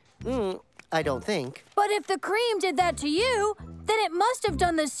permanent. I don't think. But if the cream did that to you, then it must have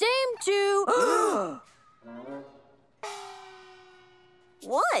done the same to...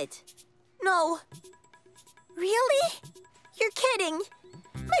 What? No. Really? You're kidding.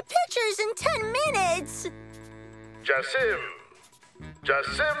 My picture's in 10 minutes. Jassim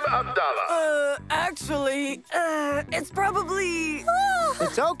Abdallah. Actually, it's probably...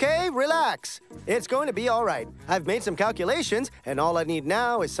 It's okay, relax. It's going to be all right. I've made some calculations, and all I need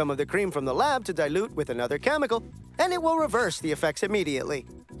now is some of the cream from the lab to dilute with another chemical, and it will reverse the effects immediately.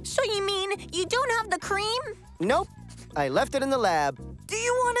 So you mean you don't have the cream? Nope. I left it in the lab. Do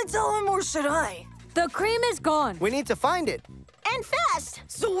you want to tell him or should I? The cream is gone. We need to find it. And fast.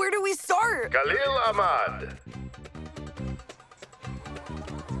 So where do we start? Khalil Ahmad.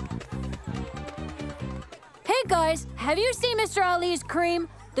 Hey, guys, have you seen Mr. Ali's cream?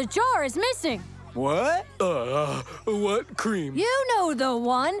 The jar is missing. What? What cream? You know the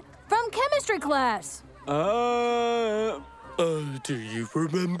one from chemistry class. Do you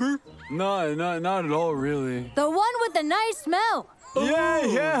remember? No, not at all, really. The one with the nice smell. Yeah.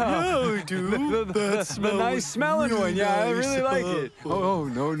 Yeah, I do. That smell the nice smelling really one. Yeah, I nice. really like it. Oh,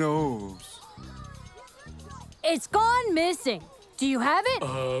 no. It's gone missing. Do you have it?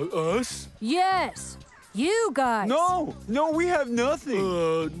 Us? Yes. You guys. No, we have nothing.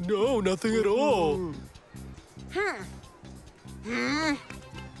 No, nothing at all.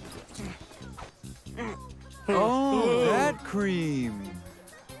 Oh, that cream.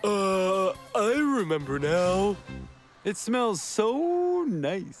 I remember now. It smells so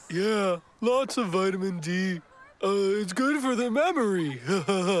nice. Yeah, lots of vitamin D. It's good for the memory,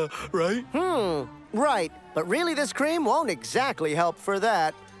 right? Right. But really, this cream won't exactly help for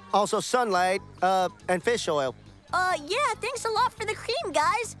that. Also sunlight, and fish oil. Yeah, thanks a lot for the cream,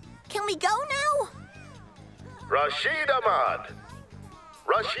 guys. Can we go now? Rashid Ahmad.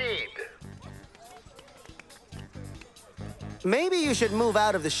 Rashid. Maybe you should move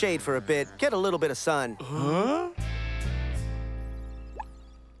out of the shade for a bit, get a little bit of sun. Huh?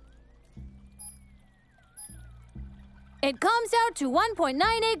 It comes out to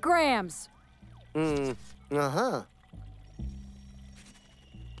 1.98 grams. Uh-huh.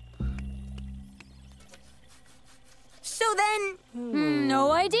 So then...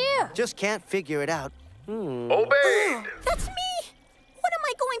 No idea. Just can't figure it out. Obeyed. That's me! What am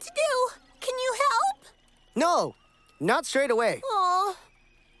I going to do? Can you help? No, not straight away. Oh,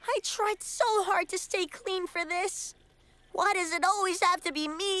 I tried so hard to stay clean for this. Why does it always have to be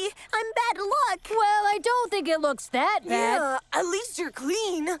me? I'm bad luck. Well, I don't think it looks that bad. Yeah, at least you're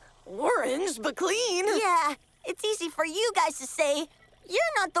clean. Orange, but clean. Yeah, it's easy for you guys to say.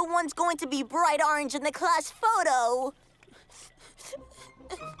 You're not the ones going to be bright orange in the class photo.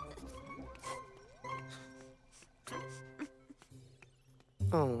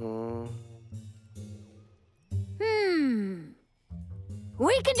 Oh.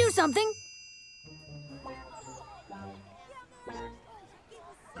 We can do something.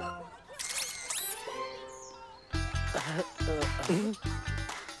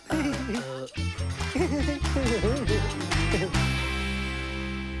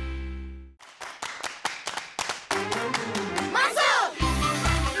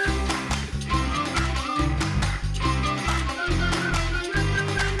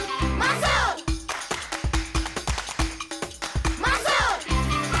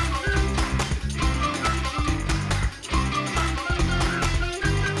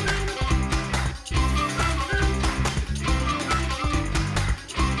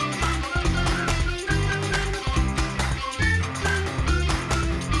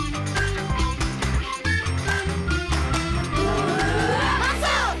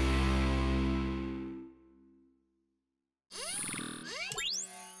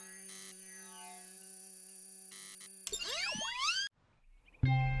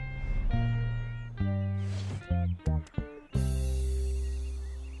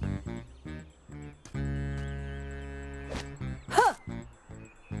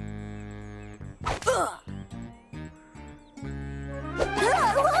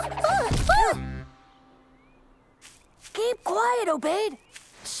 Obaid.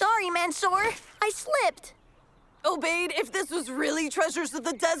 Sorry, Mansour. I slipped. Obaid, if this was really Treasures of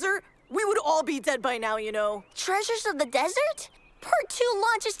the Desert, we would all be dead by now, you know. Treasures of the Desert? Part 2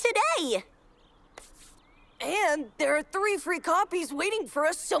 launches today. And there are 3 free copies waiting for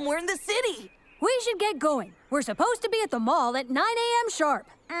us somewhere in the city. We should get going. We're supposed to be at the mall at 9 a.m. sharp.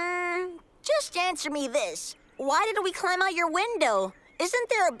 Just answer me this. Why did we climb out your window? Isn't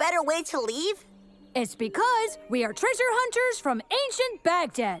there a better way to leave? It's because we are treasure hunters from ancient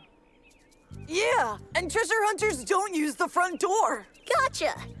Baghdad. Yeah, and treasure hunters don't use the front door.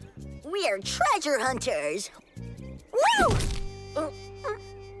 Gotcha. We are treasure hunters. Woo!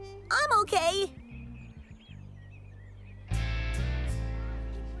 I'm okay.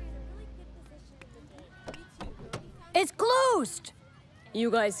 It's closed.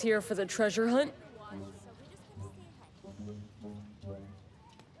 You guys here for the treasure hunt?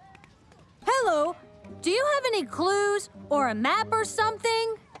 Hello. Do you have any clues or a map or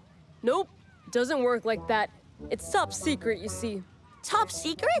something? Nope. Doesn't work like that. It's top secret, you see. Top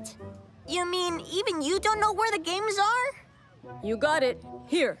secret? You mean even you don't know where the games are? You got it.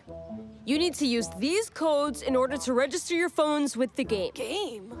 Here. You need to use these codes in order to register your phones with the game.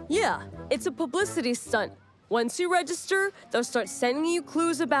 Game? Yeah, it's a publicity stunt. Once you register, they'll start sending you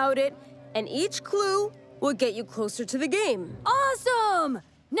clues about it, and each clue will get you closer to the game. Awesome!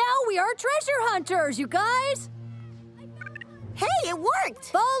 Now we are treasure hunters, you guys! Hey, it worked!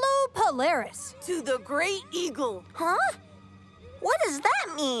 Follow Polaris. To the Great Eagle. Huh? What does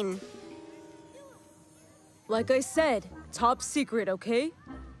that mean? Like I said, top secret, okay?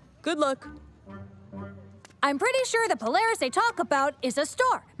 Good luck. I'm pretty sure the Polaris they talk about is a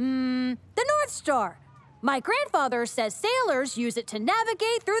star. The North Star. My grandfather says sailors use it to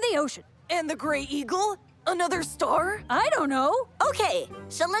navigate through the ocean. And the Great Eagle? Another star? I don't know. Okay,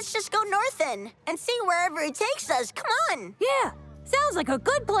 so let's just go north then and see wherever it takes us. Come on. Yeah, sounds like a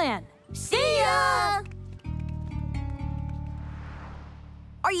good plan. See ya!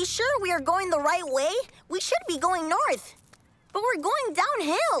 Are you sure we are going the right way? We should be going north, but we're going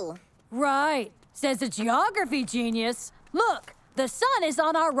downhill. Right, says the geography genius. Look, the sun is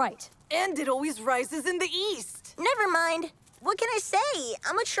on our right. And it always rises in the east. Never mind. What can I say?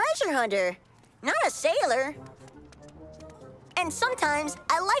 I'm a treasure hunter, not a sailor. And sometimes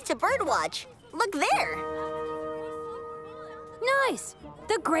I like to birdwatch. Look there. Nice.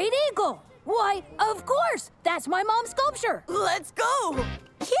 The Great Eagle. Why, of course. That's my mom's sculpture. Let's go.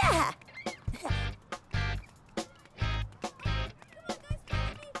 Yeah.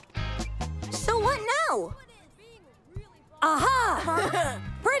 So what now? Aha!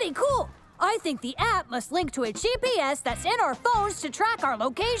 Pretty cool. I think the app must link to a GPS that's in our phones to track our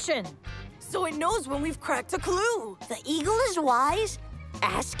location. So it knows when we've cracked a clue. The eagle is wise.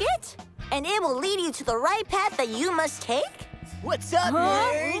 Ask it, and it will lead you to the right path that you must take. What's up,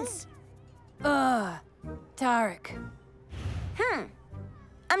 nerds? Tarek.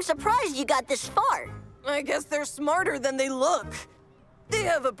 I'm surprised you got this far. I guess they're smarter than they look. They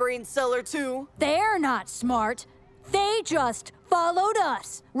have a brain cell or two. They're not smart. They just followed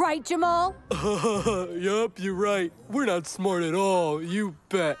us. Right, Jamal? Yup, you're right. We're not smart at all, you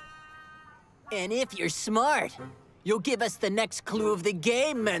bet. And if you're smart, you'll give us the next clue of the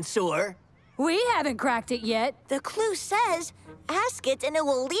game, Mansour. We haven't cracked it yet. The clue says, ask it and it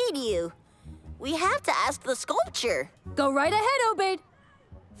will lead you. We have to ask the sculpture. Go right ahead, Obaid.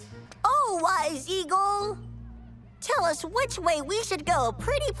 Oh, wise eagle. Tell us which way we should go,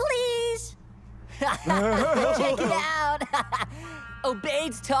 pretty please. Check it out.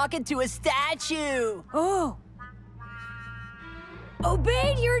 Obaid's talking to a statue. Oh.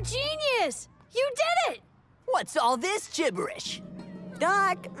 Obaid, you're a genius. You did it. What's all this gibberish?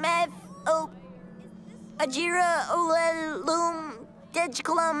 Dark, meth, Ajira, Olel, Loom,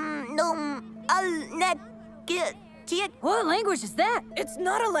 Dejklum, Noom, Al, Nek, What language is that? It's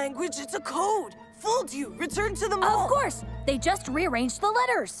not a language, it's a code. Fooled you. Return to the mall. Of course. They just rearranged the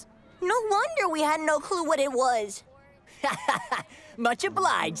letters. No wonder we had no clue what it was. Much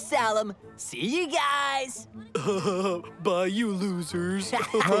obliged, Salim. See you guys. Bye, you losers.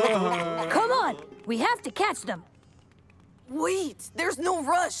 Come on. We have to catch them. Wait, there's no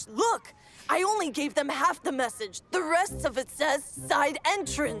rush. Look, I only gave them half the message. The rest of it says side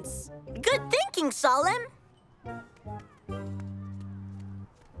entrance. Good thinking, Salim.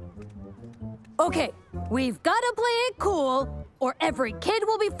 Okay, we've got to play it cool, or every kid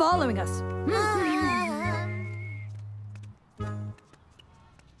will be following us.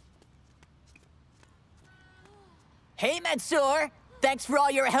 Hey, Mansour. Thanks for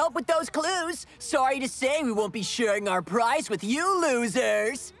all your help with those clues. Sorry to say we won't be sharing our prize with you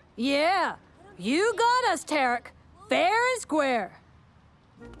losers. Yeah, you got us, Tarek. fair and square.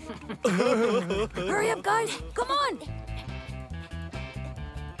 Hurry up, guys. Come on.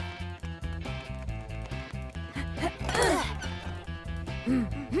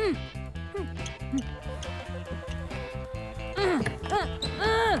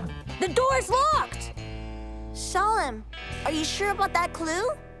 The door's locked. Salim, are you sure about that clue?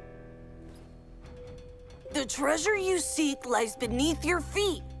 The treasure you seek lies beneath your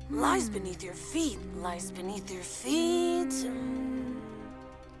feet. Lies beneath your feet. Lies beneath your feet.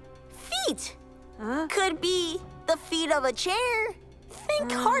 Feet. Could be the feet of a chair.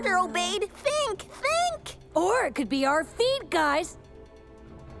 Think harder, Obaid. Think. Or it could be our feet, guys.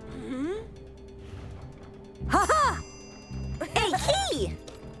 Ha-ha! Hey, key!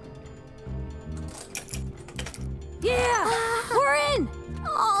 Yeah! We're in!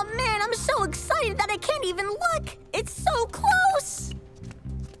 Oh man, I'm so excited that I can't even look! It's so close!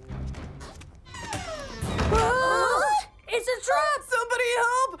 It's a trap! Somebody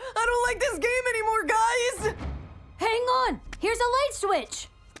help! I don't like this game anymore, guys! Hang on! Here's a light switch!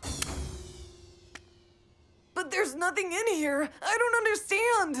 But there's nothing in here. I don't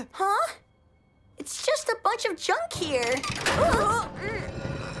understand. Huh? It's just a bunch of junk here.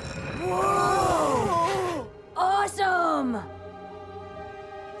 Whoa! Awesome!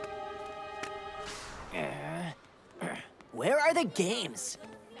 Where are the games?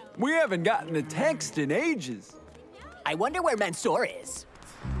 We haven't gotten a text in ages. I wonder where Mansour is.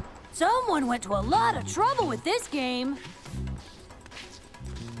 Someone went to a lot of trouble with this game.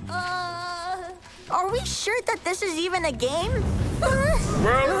 Are we sure that this is even a game?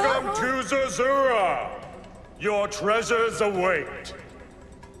 Welcome to Zerzura! Your treasures await.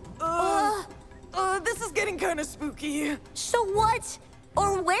 This is getting kind of spooky. So what?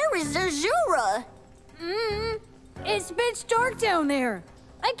 Or where is Zerzura? It's pitch dark down there.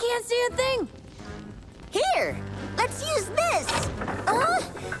 I can't see a thing. Here, let's use this.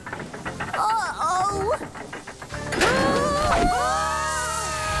 Uh-oh.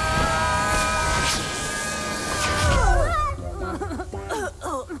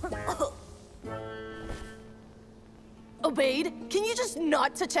 Obaid, can you just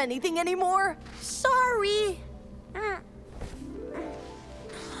not touch anything anymore? Sorry.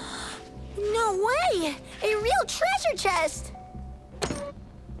 No way! A real treasure chest!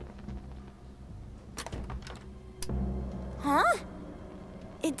 Huh?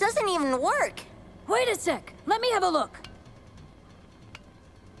 It doesn't even work. Wait a sec. Let me have a look.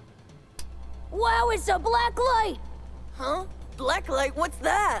 Wow, it's a black light! Huh? Black light? What's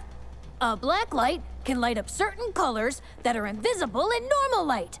that? A black light can light up certain colors that are invisible in normal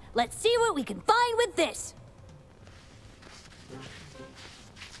light. Let's see what we can find with this.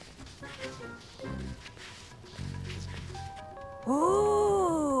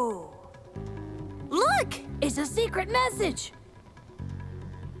 Ooh! Look! It's a secret message.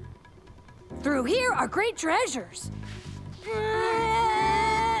 Through here are great treasures.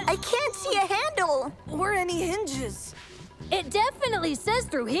 I can't see a handle. Or any hinges. It definitely says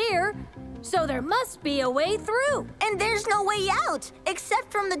through here, so there must be a way through. And there's no way out,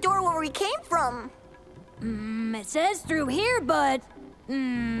 except from the door where we came from. It says through here, but...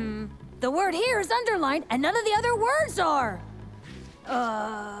 the word here is underlined, and none of the other words are.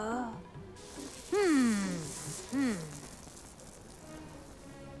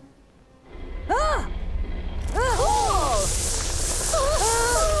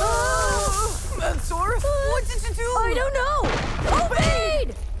 Mansour, what did you do? I don't know.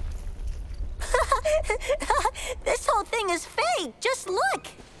 Obaid! This whole thing is fake. Just look.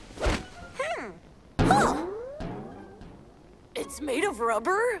 Huh. It's made of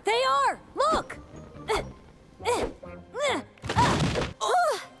rubber? They are. Look.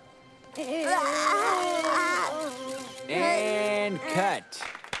 And cut.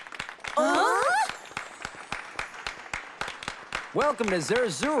 Welcome to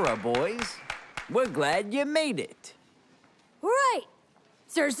Zerzura, boys. We're glad you made it. Right.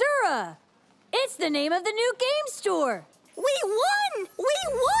 Zerzura. It's the name of the new game store. We won! We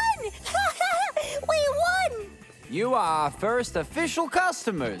won! We won! You are our first official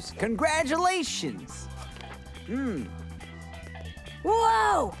customers. Congratulations.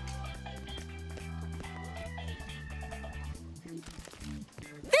 Whoa!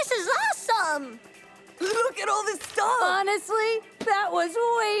 This is awesome! Look at all this stuff! Honestly, that was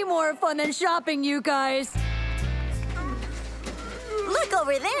way more fun than shopping, you guys. Look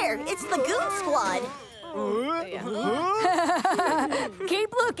over there. It's the Goon Squad.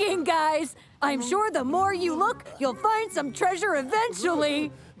 Keep looking, guys. I'm sure the more you look, you'll find some treasure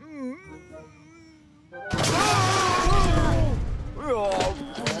eventually.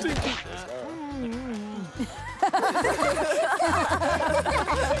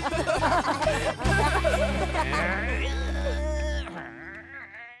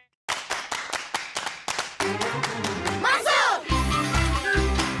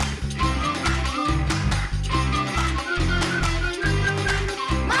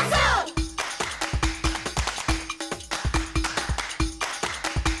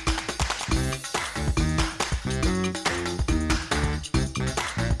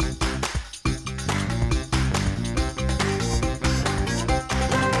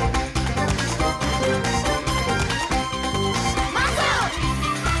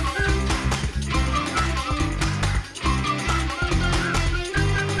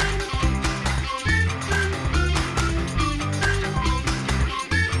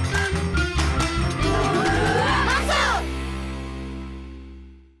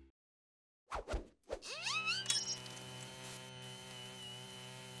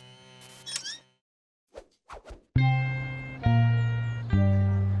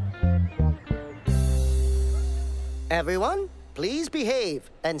 Everyone, please behave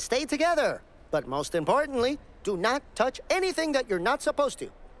and stay together. But most importantly, do not touch anything that you're not supposed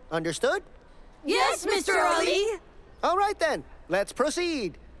to. Understood? Yes, Mr. Ali. All right then, let's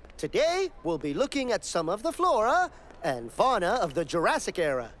proceed. Today, we'll be looking at some of the flora and fauna of the Jurassic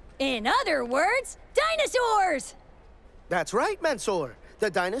era. In other words, dinosaurs! That's right, Mansour. The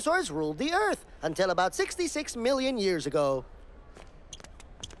dinosaurs ruled the Earth until about 66 million years ago.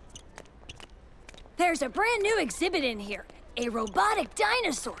 There's a brand new exhibit in here. A robotic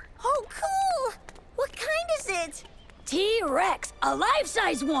dinosaur. Oh, cool! What kind is it? T-Rex, a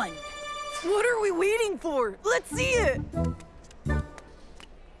life-size one. What are we waiting for? Let's see it!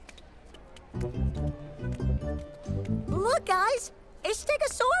 Look, guys! A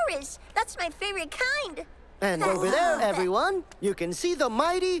Stegosaurus! That's my favorite kind! And over there, everyone, you can see the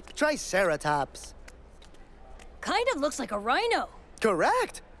mighty Triceratops. Kind of looks like a rhino.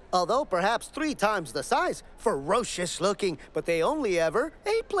 Correct! Although perhaps 3 times the size, ferocious looking, but they only ever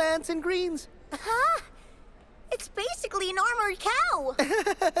ate plants and greens. Huh? It's basically an armored cow!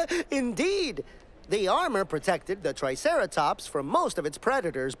 Indeed! The armor protected the Triceratops from most of its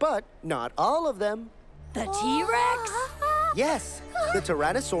predators, but not all of them. The T-Rex? Yes, the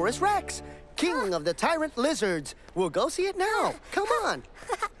Tyrannosaurus Rex, king of the tyrant lizards. We'll go see it now. Come on.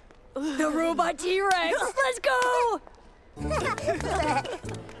 The robot T-Rex! Let's go!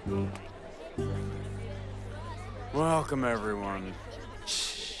 Welcome, everyone.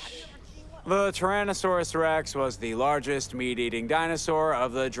 The Tyrannosaurus Rex was the largest meat-eating dinosaur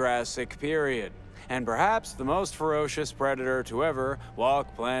of the Jurassic period, and perhaps the most ferocious predator to ever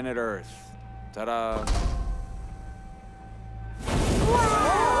walk planet Earth. Ta-da! Is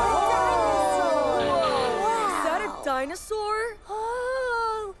that a dinosaur?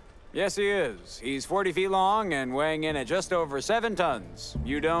 Oh! Yes, he is. He's 40 feet long and weighing in at just over 7 tons.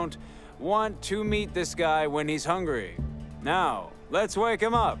 You don't want to meet this guy when he's hungry. Now, let's wake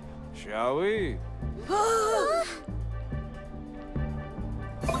him up, shall we? Whoa!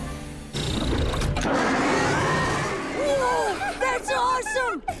 That's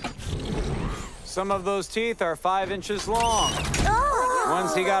awesome! Some of those teeth are 5 inches long.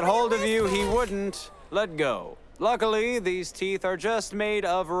 Once he got hold of you, he wouldn't let go. Luckily, these teeth are just made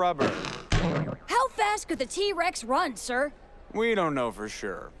of rubber. How fast could the T-Rex run, sir? We don't know for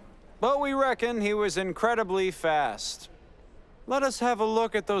sure, but we reckon he was incredibly fast. Let us have a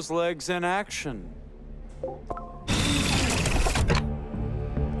look at those legs in action.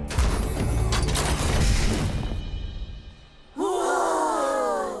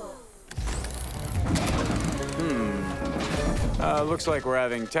 Looks like we're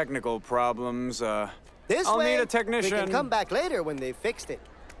having technical problems. This I'll way, need a technician. We can come back later when they've fixed it.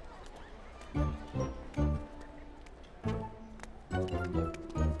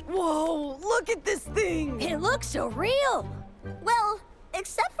 Whoa, look at this thing! It looks so real. Well,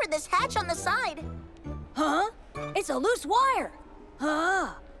 except for this hatch on the side. Huh? It's a loose wire.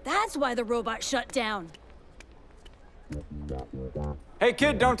 Huh? That's why the robot shut down. Hey,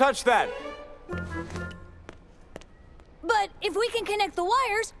 kid, don't touch that! But if we can connect the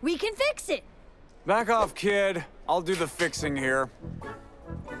wires, we can fix it. Back off, kid. I'll do the fixing here.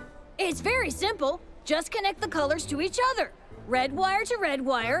 It's very simple. Just connect the colors to each other. Red wire to red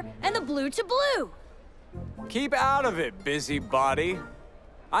wire, and the blue to blue. Keep out of it, busybody.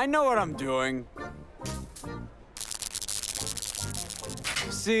 I know what I'm doing.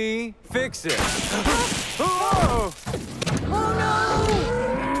 See? Fix it. Oh! Oh no!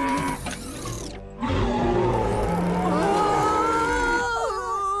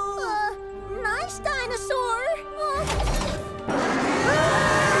 Nice dinosaur!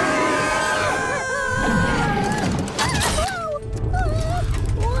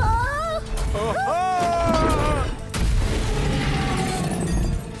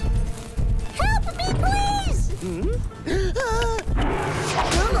 Help me, please!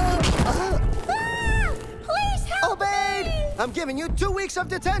 Please help Obeyed! I'm giving you 2 weeks of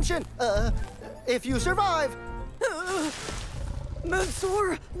detention. If you survive.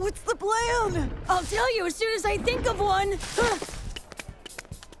 Mansour, what's the plan? I'll tell you as soon as I think of one.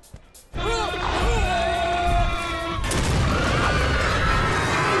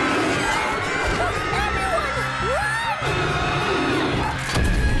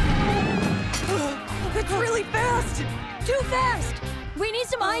 It's really fast! Too fast! We need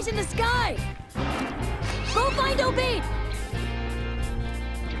some eyes in the sky! Go find Obeid!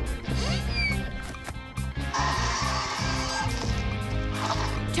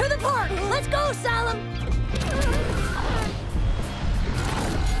 To the park! Let's go, Salim!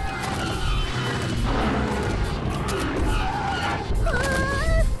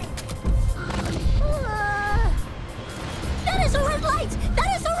 That is a red light!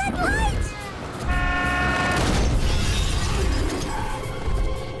 That is a red light!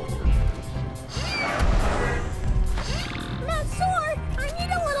 Mansour, I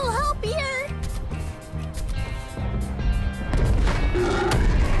need a little help here.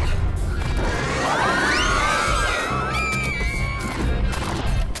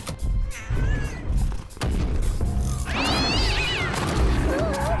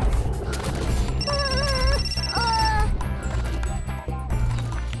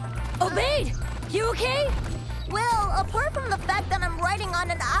 Obeid! You okay? Well, apart from the fact that I'm riding on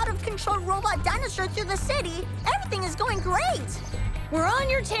an out-of-control robot dinosaur through the city, everything is going great. We're on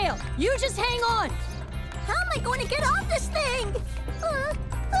your tail. You just hang on. How am I going to get off this thing?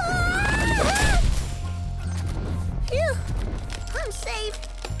 Phew, I'm safe.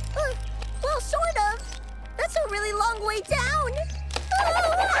 Well, sort of. That's a really long way down.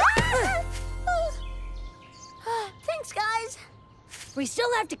 Thanks, guys. We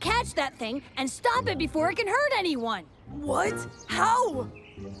still have to catch that thing and stop it before it can hurt anyone. What? How?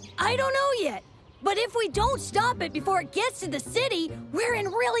 I don't know yet. But if we don't stop it before it gets to the city, we're in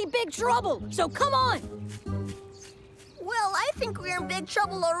really big trouble. So come on. Well, I think we're in big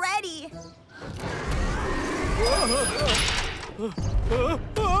trouble already.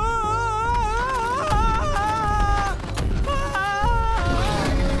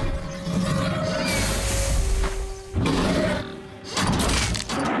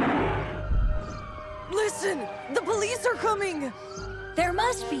 Listen, the police are coming. There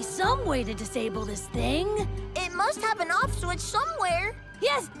must be some way to disable this thing. It must have an off switch somewhere.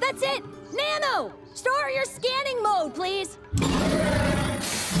 Yes, that's it. Nano, start your scanning mode, please.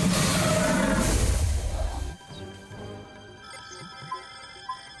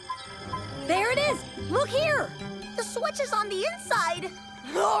 There it is. Look here. The switch is on the inside.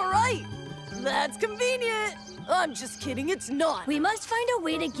 All right. That's convenient. I'm just kidding, it's not. We must find a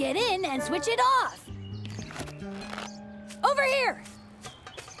way to get in and switch it off. Over here.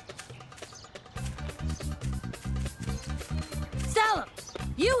 Salim,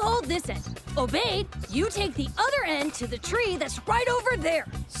 you hold this end. Obeid, you take the other end to the tree that's right over there.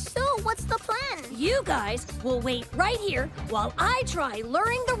 So, what's the plan? You guys will wait right here while I try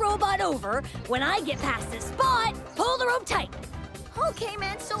luring the robot over. When I get past this spot, pull the rope tight. Okay,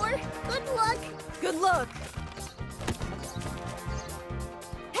 Mansour. Good luck. Good luck.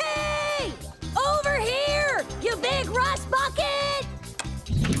 Hey! Over here, you big rust bucket!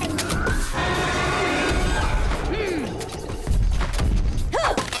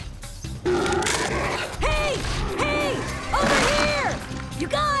 Hey! Hey! Over here! You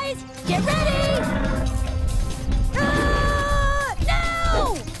guys, get ready!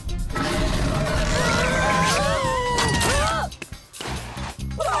 No!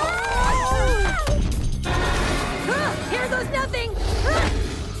 Here goes nothing!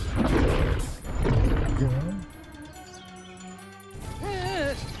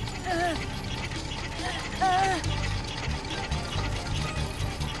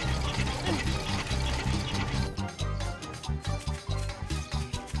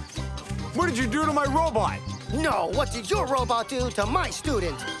 What did you do to my robot? No, what did your robot do to my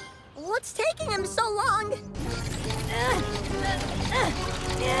student? What's taking him so long?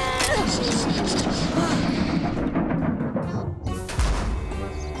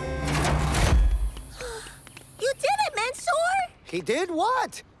 You did it, Mansour! He did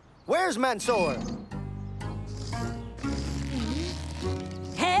what? Where's Mansour?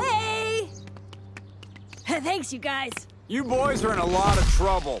 Hey! Thanks, you guys. You boys are in a lot of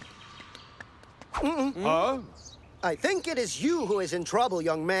trouble. Huh? I think it is you who is in trouble,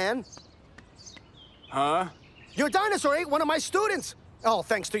 young man. Huh? Your dinosaur ate one of my students. All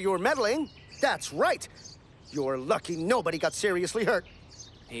thanks to your meddling. That's right. You're lucky nobody got seriously hurt.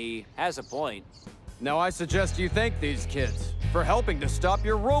 He has a point. Now I suggest you thank these kids for helping to stop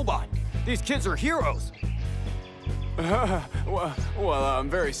your robot. These kids are heroes. Well, I'm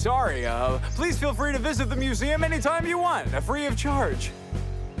very sorry. Please feel free to visit the museum anytime you want, free of charge.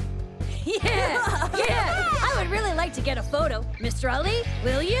 Yeah! I would really like to get a photo. Mr. Ali,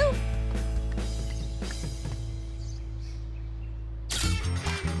 will you?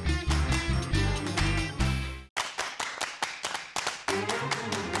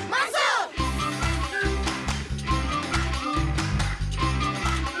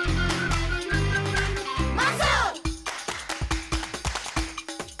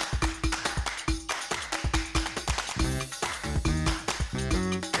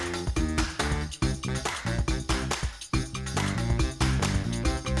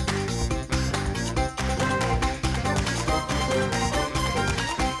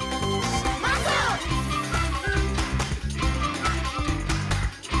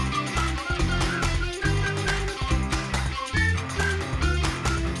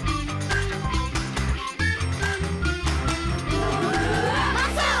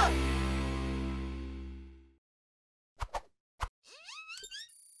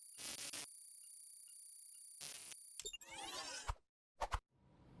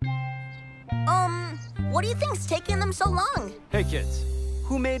 What do you think's taking them so long? Hey kids,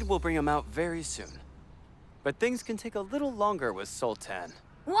 who made will bring them out very soon. But things can take a little longer with Sultan.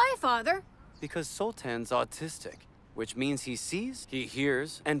 Why, Father? Because Sultan's autistic, which means he sees, he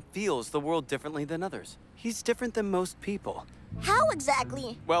hears, and feels the world differently than others. He's different than most people. How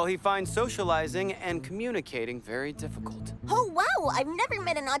exactly? Well, he finds socializing and communicating very difficult. Oh, wow! I've never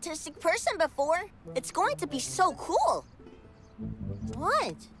met an autistic person before. It's going to be so cool.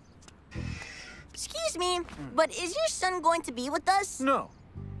 What? Excuse me, but is your son going to be with us? No.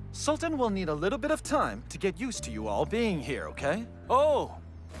 Sultan will need a little bit of time to get used to you all being here, okay? Oh,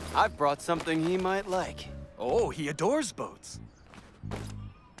 I've brought something he might like. Oh, he adores boats.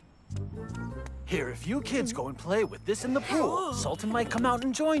 Here, if you kids go and play with this in the pool, Sultan might come out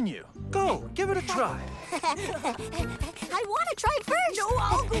and join you. Go, give it a try. I want to try first. No,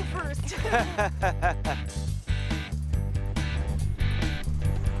 I'll go first.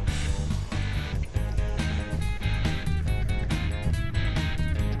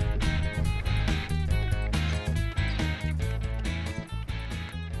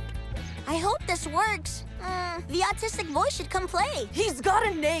 I hope this works. The autistic boy should come play. He's got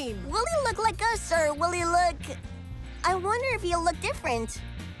a name. Will he look like us, or will he look... I wonder if he'll look different.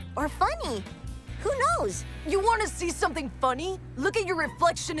 Or funny. Who knows? You want to see something funny? Look at your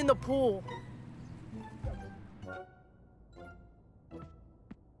reflection in the pool.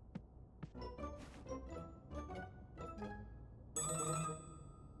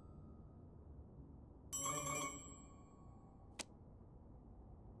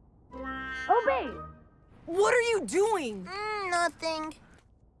 Obey! What are you doing? Nothing.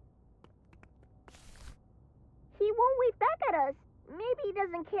 He won't wave back at us. Maybe he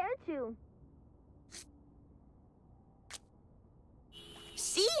doesn't care to.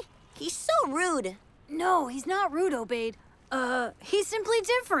 See? He's so rude. No, he's not rude, Obaid. He's simply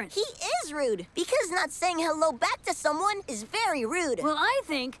different. He is rude, because not saying hello back to someone is very rude. Well, I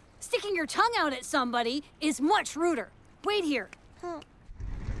think sticking your tongue out at somebody is much ruder. Wait here.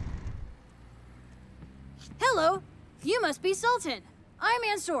 Hello, you must be Sultan. I'm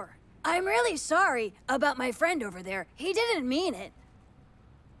Mansour. I'm really sorry about my friend over there. He didn't mean it.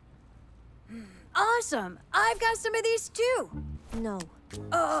 Awesome. I've got some of these too. No.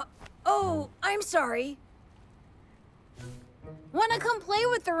 Oh, I'm sorry. Wanna come play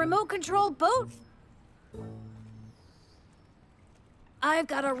with the remote-controlled boat? I've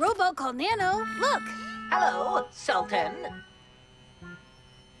got a rowboat called Nano. Look. Hello, Sultan.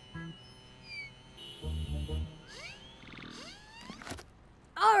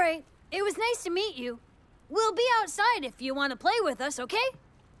 All right. It was nice to meet you. We'll be outside if you want to play with us, okay?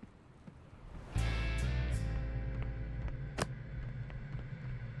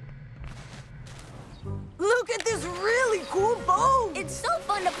 Look at this really cool boat! It's so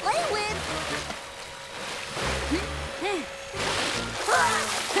fun to play with!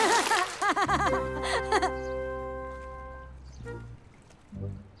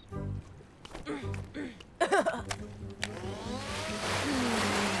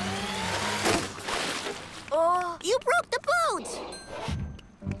 Oh, you broke the boat!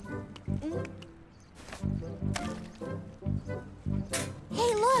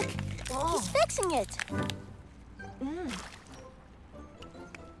 Hey, look! He's fixing it!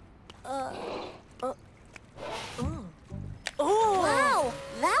 Oh! Wow!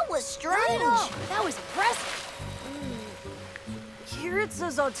 strange. That was impressive. Here it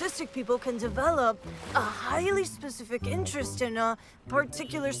says autistic people can develop a highly specific interest in a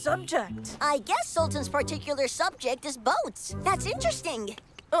particular subject. I guess Sultan's particular subject is boats. That's interesting.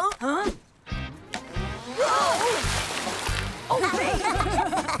 Huh?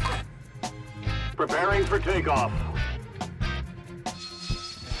 Preparing for takeoff.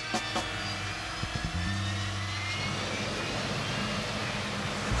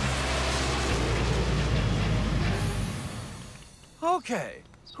 Okay,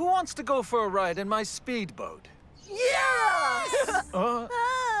 who wants to go for a ride in my speedboat? Yeah!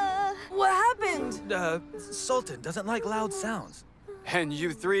 What happened? Sultan doesn't like loud sounds. And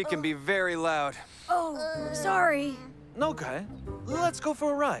you three can be very loud. Oh, sorry. Okay, let's go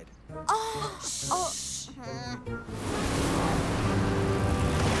for a ride.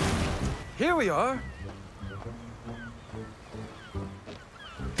 Here we are.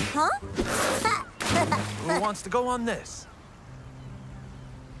 Huh? Who wants to go on this?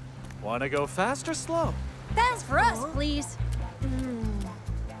 Want to go fast or slow? Fast for us, please.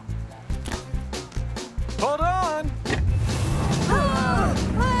 Hold on!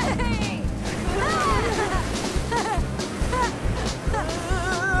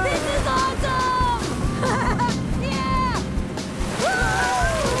 This is awesome! Yeah!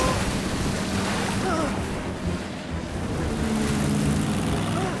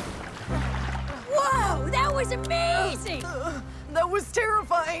 Whoa, that was amazing! That was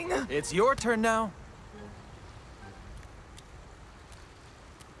terrifying. It's your turn now.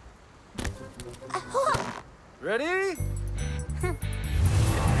 Ready?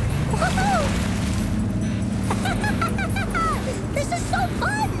 This is so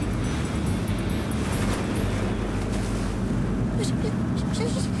fun!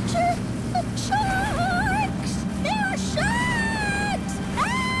 Sharks! There are sharks!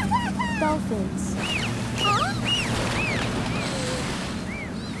 Dolphins. Huh?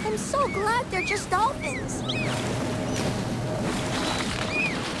 I'm so glad they're just dolphins.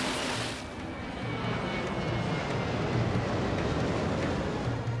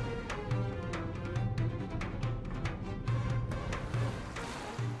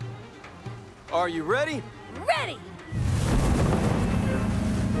 Are you ready? Ready!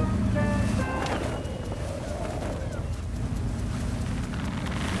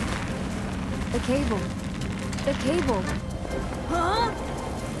 The cable. The cable. Huh?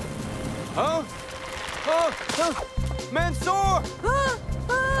 Huh? Mansour!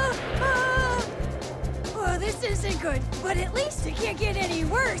 Oh, this isn't good, but at least it can't get any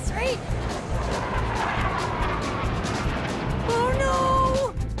worse, right? Oh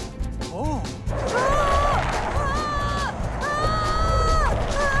no! Oh.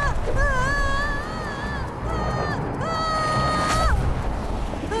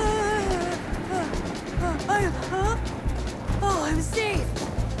 Oh, I'm safe.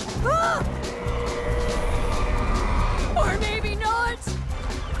 Or maybe not.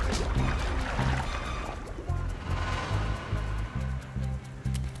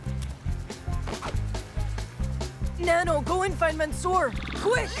 Nano, go and find Mansour.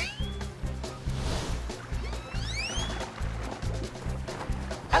 Quick!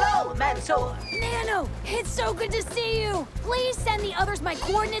 Hello, Mansour. Nano, it's so good to see you. Please send the others my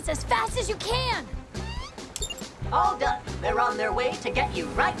coordinates as fast as you can. All done. They're on their way to get you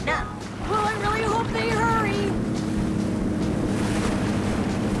right now. Well, I really hope they hurry.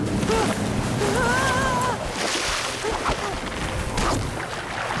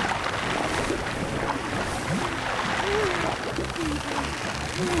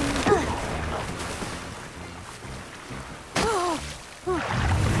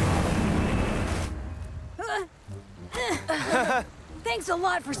 Thanks a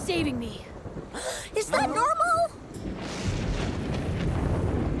lot for saving me. Is that normal?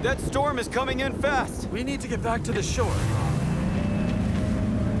 That storm is coming in fast. We need to get back to the shore.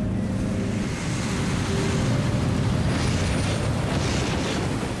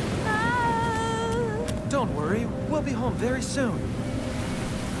 Don't worry, we'll be home very soon.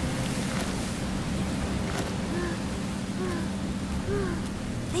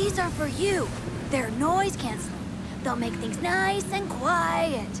 These are for you. They're noise canceling. They'll make things nice and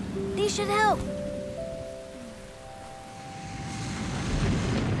quiet. These should help.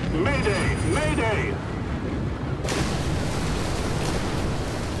 Mayday! Mayday!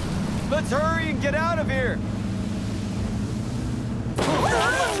 Let's hurry and get out of here.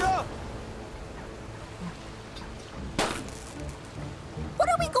 What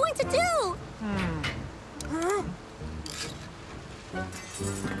are we going to do? Huh?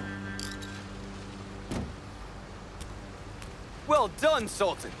 Well done,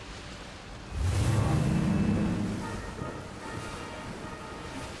 Sultan.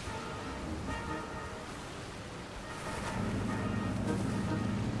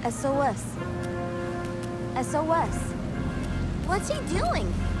 SOS. SOS. What's he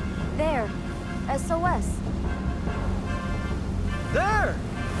doing? There. SOS. There!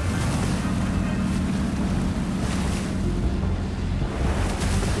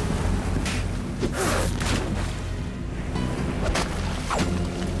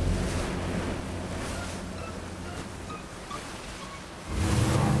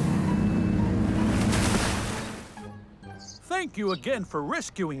 Thank you again for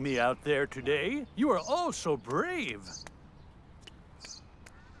rescuing me out there today. You are all so brave.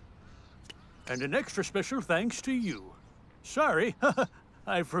 And an extra special thanks to you. Sorry,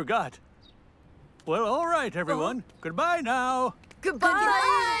 I forgot. Well, all right, everyone. Goodbye now.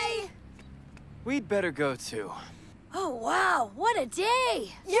 Goodbye! We'd better go too. Oh, wow, what a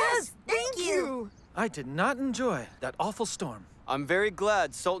day! Yes, thank you! I did not enjoy that awful storm. I'm very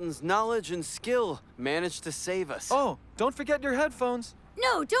glad Sultan's knowledge and skill managed to save us. Oh, don't forget your headphones.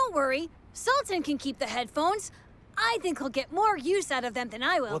 No, don't worry. Sultan can keep the headphones. I think he'll get more use out of them than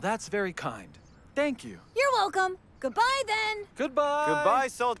I will. Well, that's very kind. Thank you. You're welcome. Goodbye, then. Goodbye. Goodbye,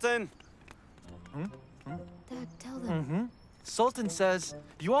 Sultan. Dad, tell them. Sultan says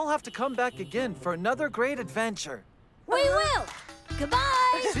you all have to come back again for another great adventure. We will.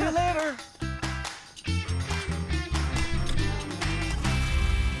 Goodbye. See you later.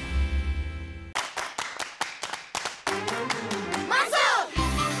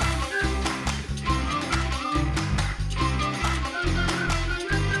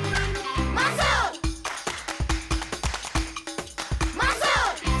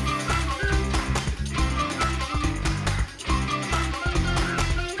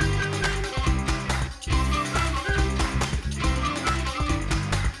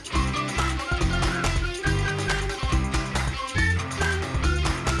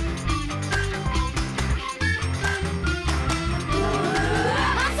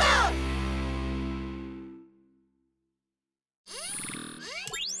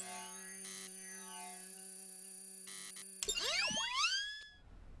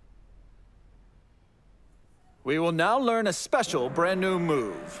 We will now learn a special brand new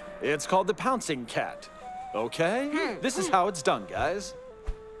move. It's called the pouncing cat. Okay? This is how it's done, guys.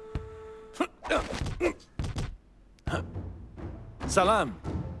 Salam,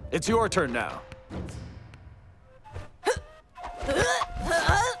 it's your turn now.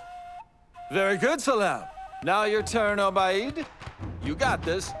 Very good, Salam. Now your turn, Obaid. You got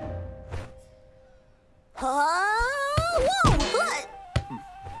this. Whoa! What?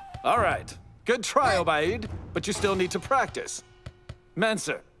 All right. Good try, Obaid, but you still need to practice.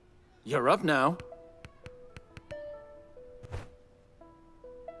 Mansour, you're up now.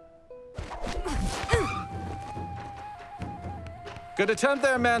 Good attempt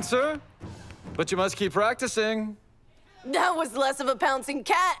there, Mansour. But you must keep practicing. That was less of a pouncing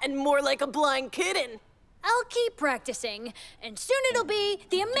cat and more like a blind kitten. I'll keep practicing, and soon it'll be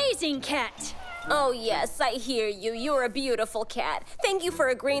the amazing cat. Oh, yes, I hear you. You're a beautiful cat. Thank you for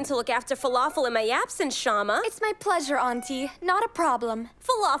agreeing to look after Falafel in my absence, Shama. It's my pleasure, Auntie. Not a problem.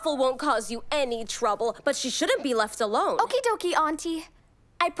 Falafel won't cause you any trouble, but she shouldn't be left alone. Okie dokie, Auntie.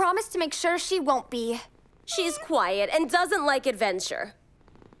 I promise to make sure she won't be. She's quiet and doesn't like adventure.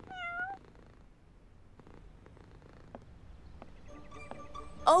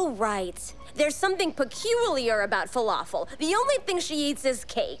 Oh, right. There's something peculiar about Falafel. The only thing she eats is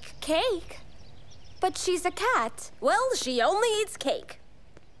cake. Cake? But she's a cat. Well, she only eats cake.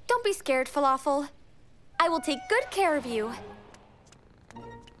 Don't be scared, Falafel. I will take good care of you.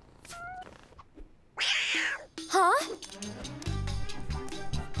 Huh?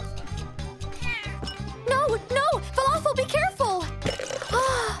 No, no! Falafel, be careful!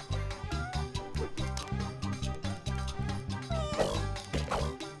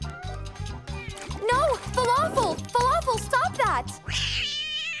 No! Falafel! Falafel, stop that!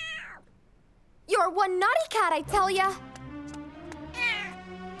 You're one naughty cat, I tell ya!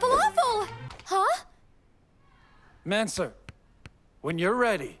 Falafel! Huh? Mansour, when you're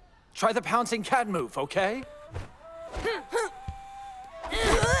ready, try the pouncing cat move, okay?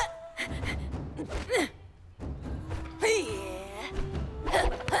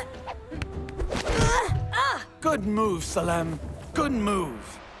 Good move, Salam. Good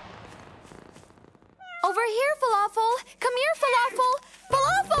move. Over here, Falafel! Come here, Falafel!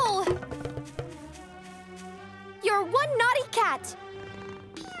 Falafel! You're one naughty cat!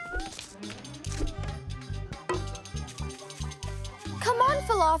 Come on,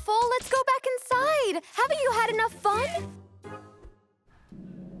 Falafel, let's go back inside! Haven't you had enough fun?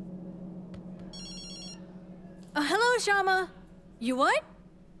 Hello, Shama. You what?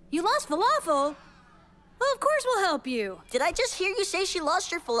 You lost Falafel? Of course we'll help you. Did I just hear you say she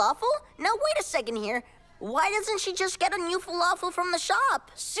lost her falafel? Now wait a second here. Why doesn't she just get a new falafel from the shop?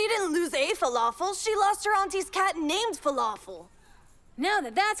 She didn't lose a falafel. She lost her auntie's cat named Falafel. Now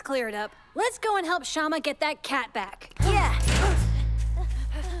that that's cleared up, let's go and help Shama get that cat back. Yeah.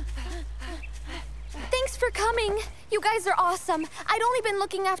 Thanks for coming. You guys are awesome. I'd only been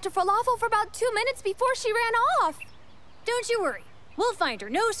looking after Falafel for about 2 minutes before she ran off. Don't you worry. We'll find her,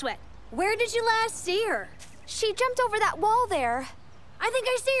 no sweat. Where did you last see her? She jumped over that wall there. I think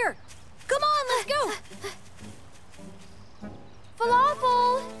I see her. Come on, let's go.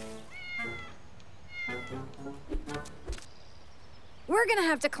 Falafel! We're gonna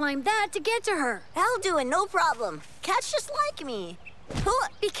have to climb that to get to her. I'll do it, no problem. Cat's just like me.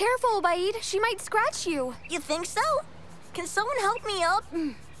 Be careful, Ubaid. She might scratch you. You think so? Can someone help me up?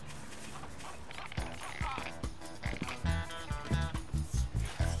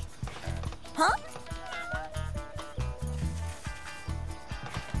 Huh?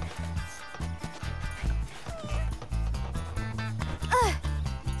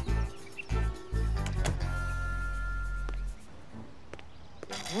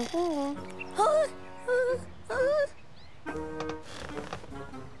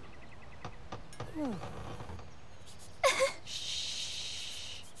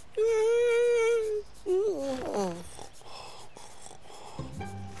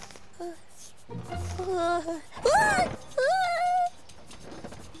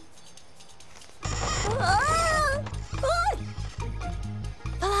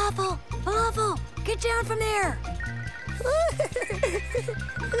 Falafel! Falafel! Get down from there!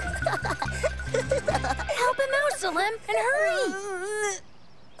 Help him out, Salim, and hurry!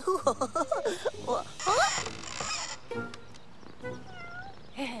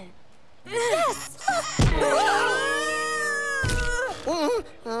 Yes!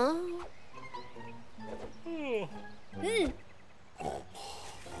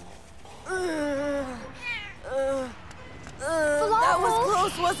 That was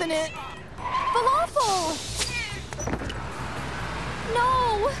close, wasn't it? Falafel!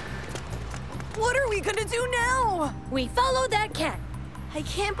 No! What are we gonna do now? We follow that cat. I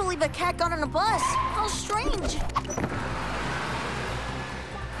can't believe a cat got on a bus. How strange.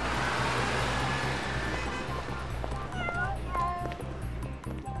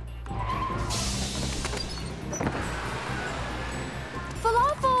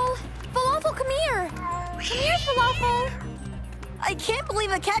 Falafel! Falafel, come here! Come here, Falafel! I can't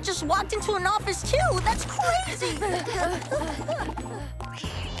believe a cat just walked into an office too. That's crazy.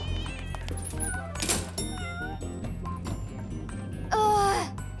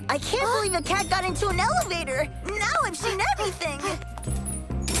 I can't believe a cat got into an elevator. Now I've seen everything.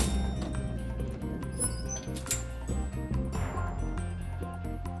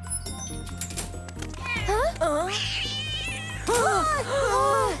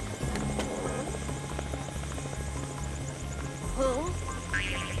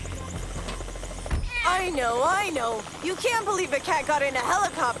 I know. You can't believe a cat got in a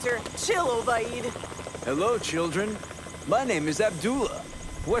helicopter. Chill, Ubaid. Hello, children. My name is Abdullah.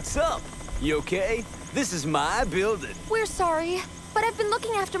 What's up? You okay? This is my building. We're sorry, but I've been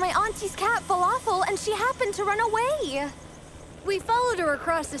looking after my auntie's cat, Falafel, and she happened to run away. We followed her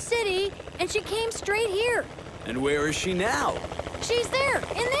across the city, and she came straight here. And where is she now? She's there,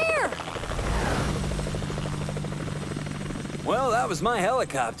 in there! Well, that was my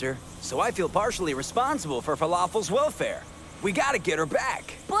helicopter, so I feel partially responsible for Falafel's welfare. We gotta get her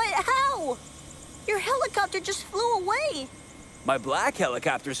back. But how? Your helicopter just flew away. My black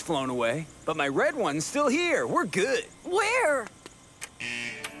helicopter's flown away, but my red one's still here. We're good. Where?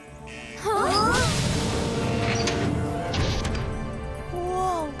 Huh?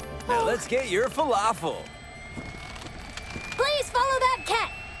 Whoa. Now let's get your falafel. Please follow that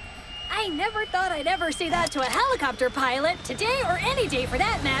cat. I never thought I'd ever say that to a helicopter pilot, today or any day for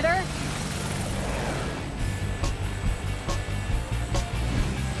that matter.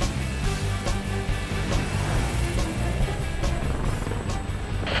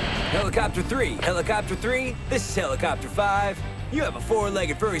 Helicopter 3, this is Helicopter 5. You have a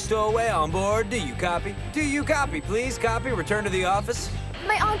four-legged furry stowaway on board. Do you copy? Do you copy, please? Copy, return to the office.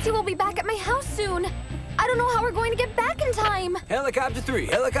 My auntie will be back at my house soon. I don't know how we're going to get back in time. Helicopter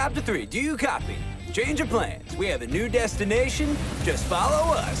 3, do you copy? Change of plans. We have a new destination. Just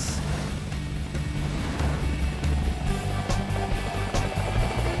follow us.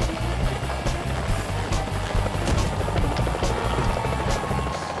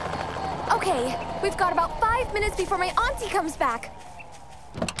 Okay, we've got about 5 minutes before my auntie comes back.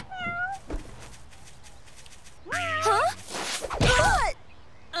 Huh? What?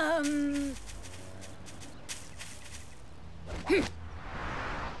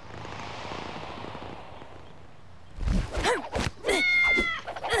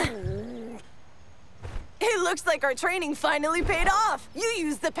 looks like our training finally paid off. You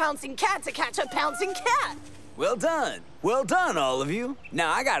used the pouncing cat to catch a pouncing cat. Well done. Well done, all of you.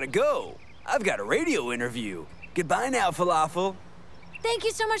 Now I gotta go. I've got a radio interview. Goodbye now, Falafel. Thank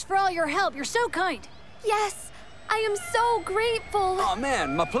you so much for all your help. You're so kind. Yes, I am so grateful. Oh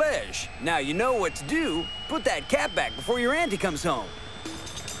man, my pleasure. Now you know what to do. Put that cat back before your auntie comes home.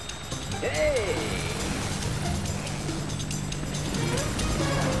 Hey!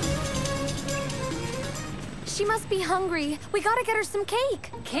 She must be hungry. We gotta get her some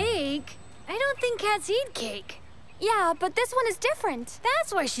cake. Cake? I don't think cats eat cake. Yeah, but this one is different.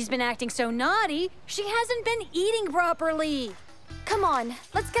 That's why she's been acting so naughty. She hasn't been eating properly. Come on,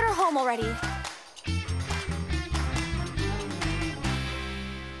 let's get her home already.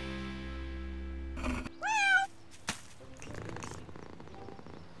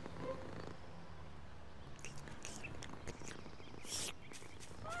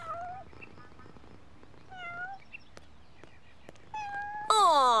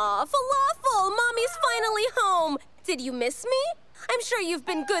 Aw, Falafel, Mommy's finally home. Did you miss me? I'm sure you've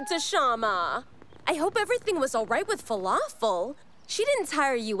been good to Shama. I hope everything was all right with Falafel. She didn't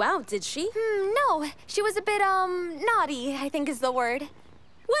tire you out, did she? No. She was a bit, naughty, I think is the word.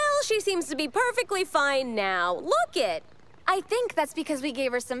 Well, she seems to be perfectly fine now. Look it. I think that's because we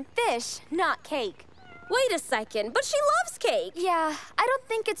gave her some fish, not cake. Wait a second, but she loves cake. Yeah, I don't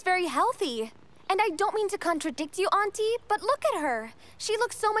think it's very healthy. And I don't mean to contradict you, Auntie, but look at her. She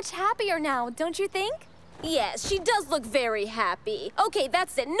looks so much happier now, don't you think? Yes, she does look very happy. Okay,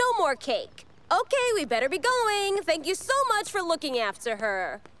 that's it. No more cake. Okay, we better be going. Thank you so much for looking after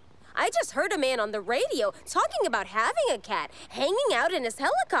her. I just heard a man on the radio talking about having a cat hanging out in his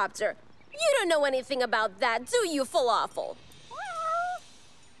helicopter. You don't know anything about that, do you, Falafel?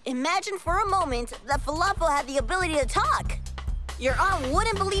 Imagine for a moment that Falafel had the ability to talk. Your aunt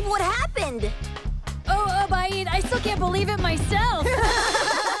wouldn't believe what happened. Oh, Abaid, I still can't believe it myself.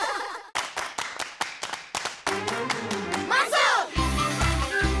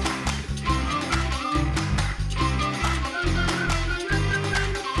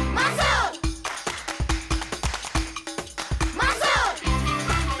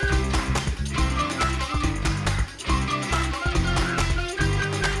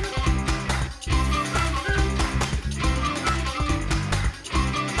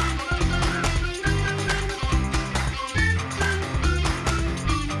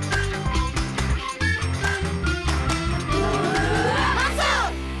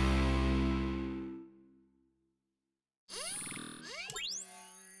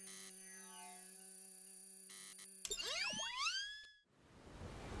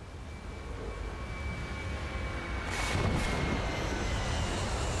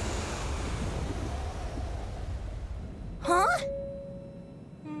 Huh?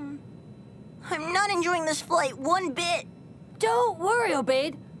 I'm not enjoying this flight one bit. Don't worry,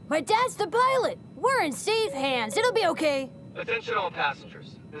 Obaid. My dad's the pilot. We're in safe hands. It'll be okay. Attention all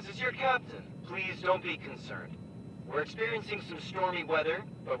passengers. This is your captain. Please don't be concerned. We're experiencing some stormy weather,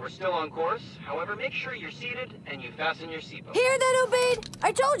 but we're still on course. However, make sure you're seated and you fasten your seatbelt. Hear that, Obaid?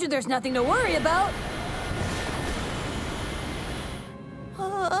 I told you there's nothing to worry about.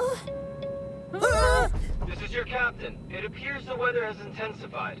 This is your captain. It appears the weather has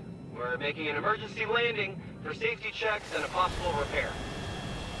intensified. We're making an emergency landing for safety checks and a possible repair.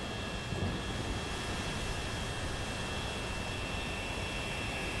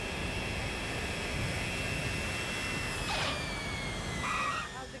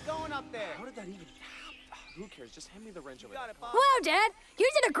 How's it going up there? How did that even happen? Who cares? Just hand me the wrench over there. Wow, Dad. You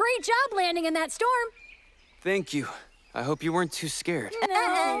did a great job landing in that storm. Thank you. I hope you weren't too scared.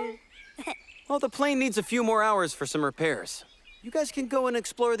 No. Well, the plane needs a few more hours for some repairs. You guys can go and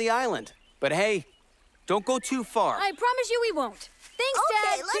explore the island. But hey, don't go too far. I promise you we won't. Thanks,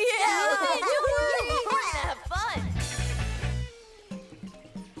 Dad. Okay, let's go. Hey, don't worry. We're gonna have fun.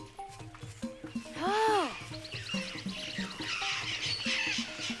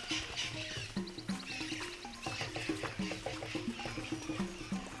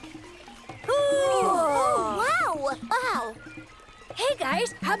 Oh, wow. Wow. Hey,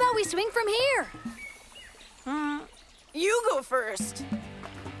 guys, how about we swing from here? You go first.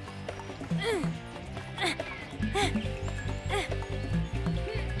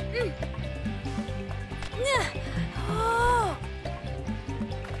 Oh.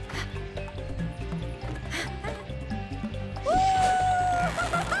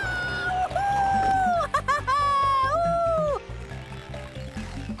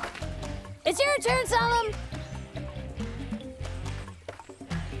 It's your turn, Solemn.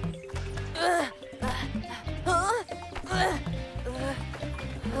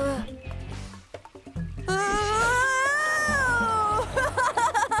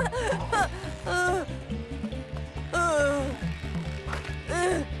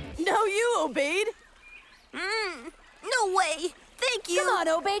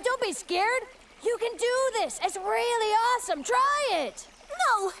 don't be scared. You can do this. It's really awesome. Try it.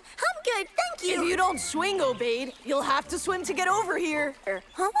 No, I'm good, thank you. If you don't swing, Obeid, you'll have to swim to get over here.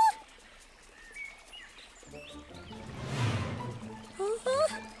 Huh?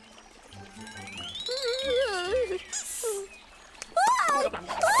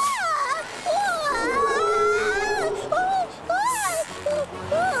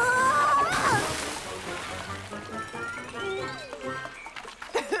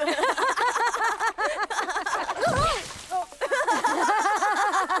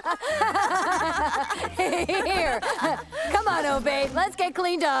 Here. Come on, Obeid. Let's get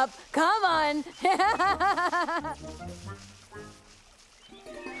cleaned up. Come on.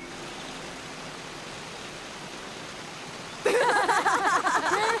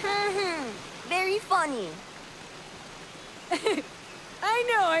 Very funny.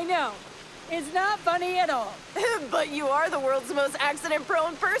 I know. It's not funny at all. But you are the world's most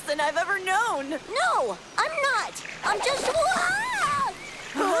accident-prone person I've ever known. No, I'm not. I'm just...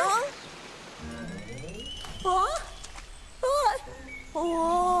 Huh? Huh?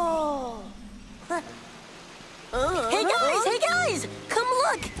 Whoa. Hey guys! Come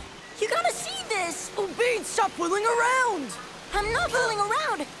look! You gotta see this! Obeid, stop fooling around! I'm not fooling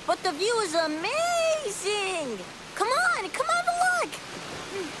around, but the view is amazing! Come on, come have a look!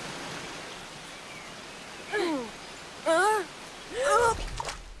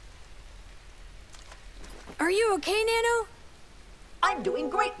 Are you okay, Nano? I'm doing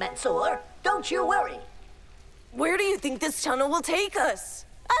great, Mansour. Don't you worry. Where do you think this tunnel will take us?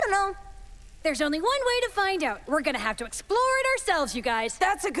 I don't know. There's only one way to find out. We're gonna have to explore it ourselves, you guys.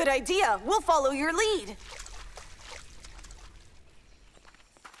 That's a good idea. We'll follow your lead.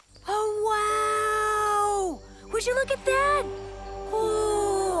 Oh, wow! Would you look at that?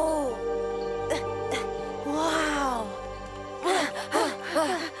 Oh! Wow!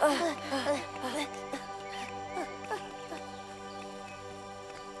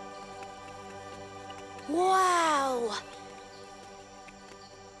 Wow!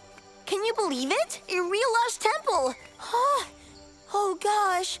 Can you believe it? A real lost temple! Oh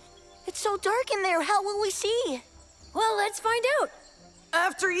gosh, it's so dark in there. How will we see? Well, let's find out.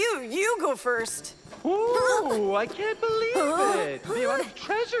 After you. You go first. Ooh, I can't believe it. The amount of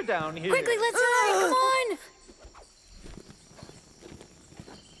treasure down here. Quickly, let's hide. Come on.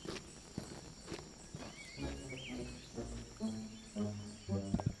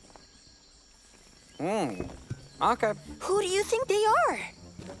 Okay. Who do you think they are?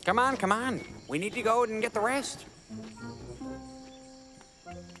 Come on. We need to go and get the rest.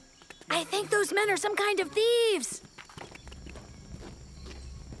 I think those men are some kind of thieves.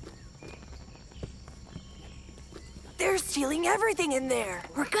 They're stealing everything in there.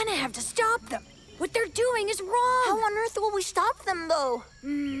 We're gonna have to stop them. What they're doing is wrong. How on earth will we stop them, though?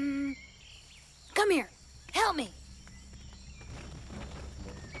 Come here. Help me.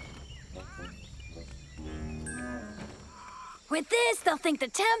 With this, they'll think the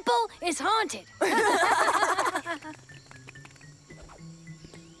temple is haunted.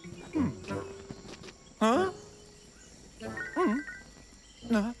 Huh?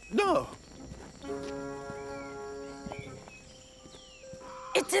 No.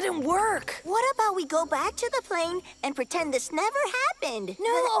 It didn't work. What about we go back to the plane and pretend this never happened?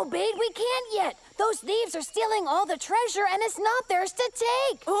 No, Obeid, we can't yet. Those thieves are stealing all the treasure and it's not theirs to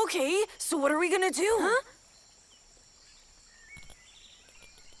take. Okay, so what are we gonna do? Huh?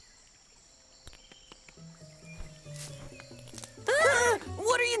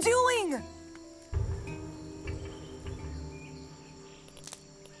 What are you doing?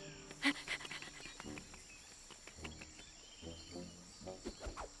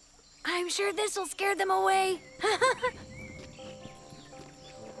 I'm sure this'll scare them away.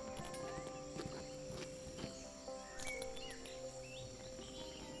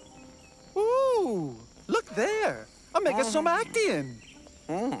 Ooh, look there. A Megasomactian.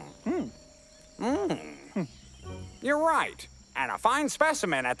 You're right. And a fine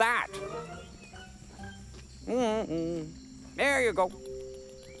specimen at that. There you go.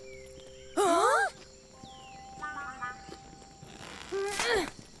 Huh?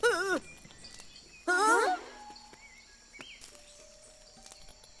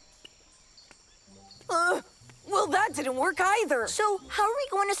 Well, that didn't work either. So, how are we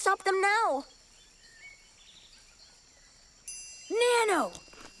going to stop them now? Nano!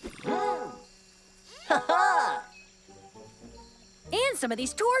 And some of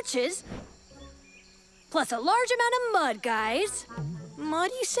these torches. Plus a large amount of mud, guys.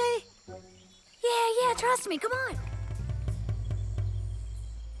 Mud, you say? Yeah, trust me, come on.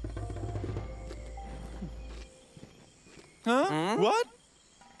 Huh? What?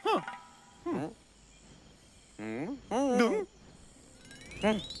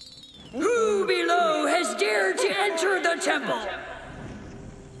 Who below has dared to enter the temple?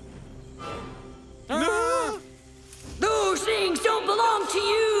 Those things don't belong to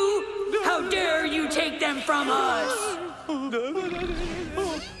you! How dare you take them from us?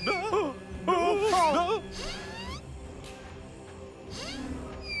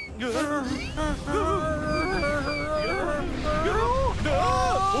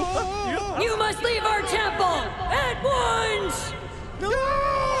 You must leave our temple at once!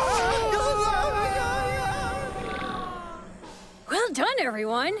 Well done,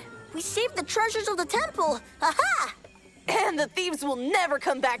 everyone. We saved the treasures of the temple. Aha! And the thieves will never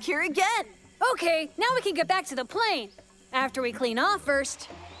come back here again. Okay, now we can get back to the plane. After we clean off first.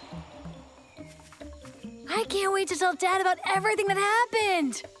 I can't wait to tell Dad about everything that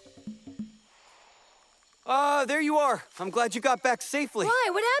happened. There you are. I'm glad you got back safely. Why?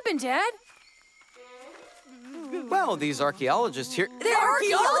 What happened, Dad? Well, these archaeologists here... They're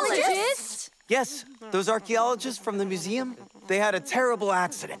archaeologists? Yes, those archaeologists from the museum, they had a terrible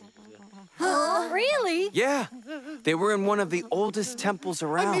accident. Huh? Really? Yeah, they were in one of the oldest temples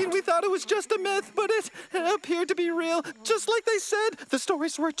around. I mean, we thought it was just a myth, but it appeared to be real. Just like they said, the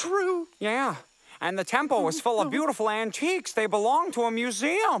stories were true. Yeah, and the temple was full of beautiful antiques. They belonged to a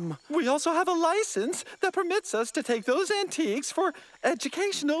museum. We also have a license that permits us to take those antiques for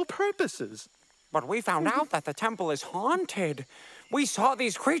educational purposes. But we found out that the temple is haunted. We saw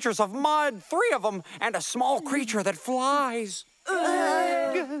these creatures of mud, 3 of them, and a small creature that flies.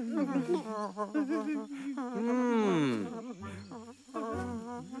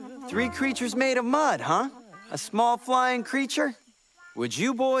 Three creatures made of mud, huh? A small flying creature? Would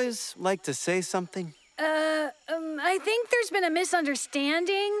you boys like to say something? I think there's been a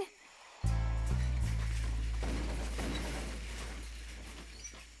misunderstanding.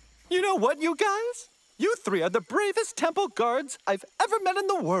 You know what, you guys? You 3 are the bravest temple guards I've ever met in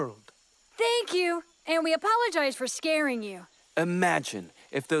the world. Thank you, and we apologize for scaring you. Imagine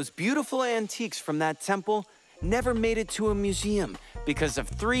if those beautiful antiques from that temple never made it to a museum because of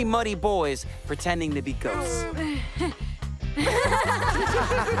 3 muddy boys pretending to be ghosts.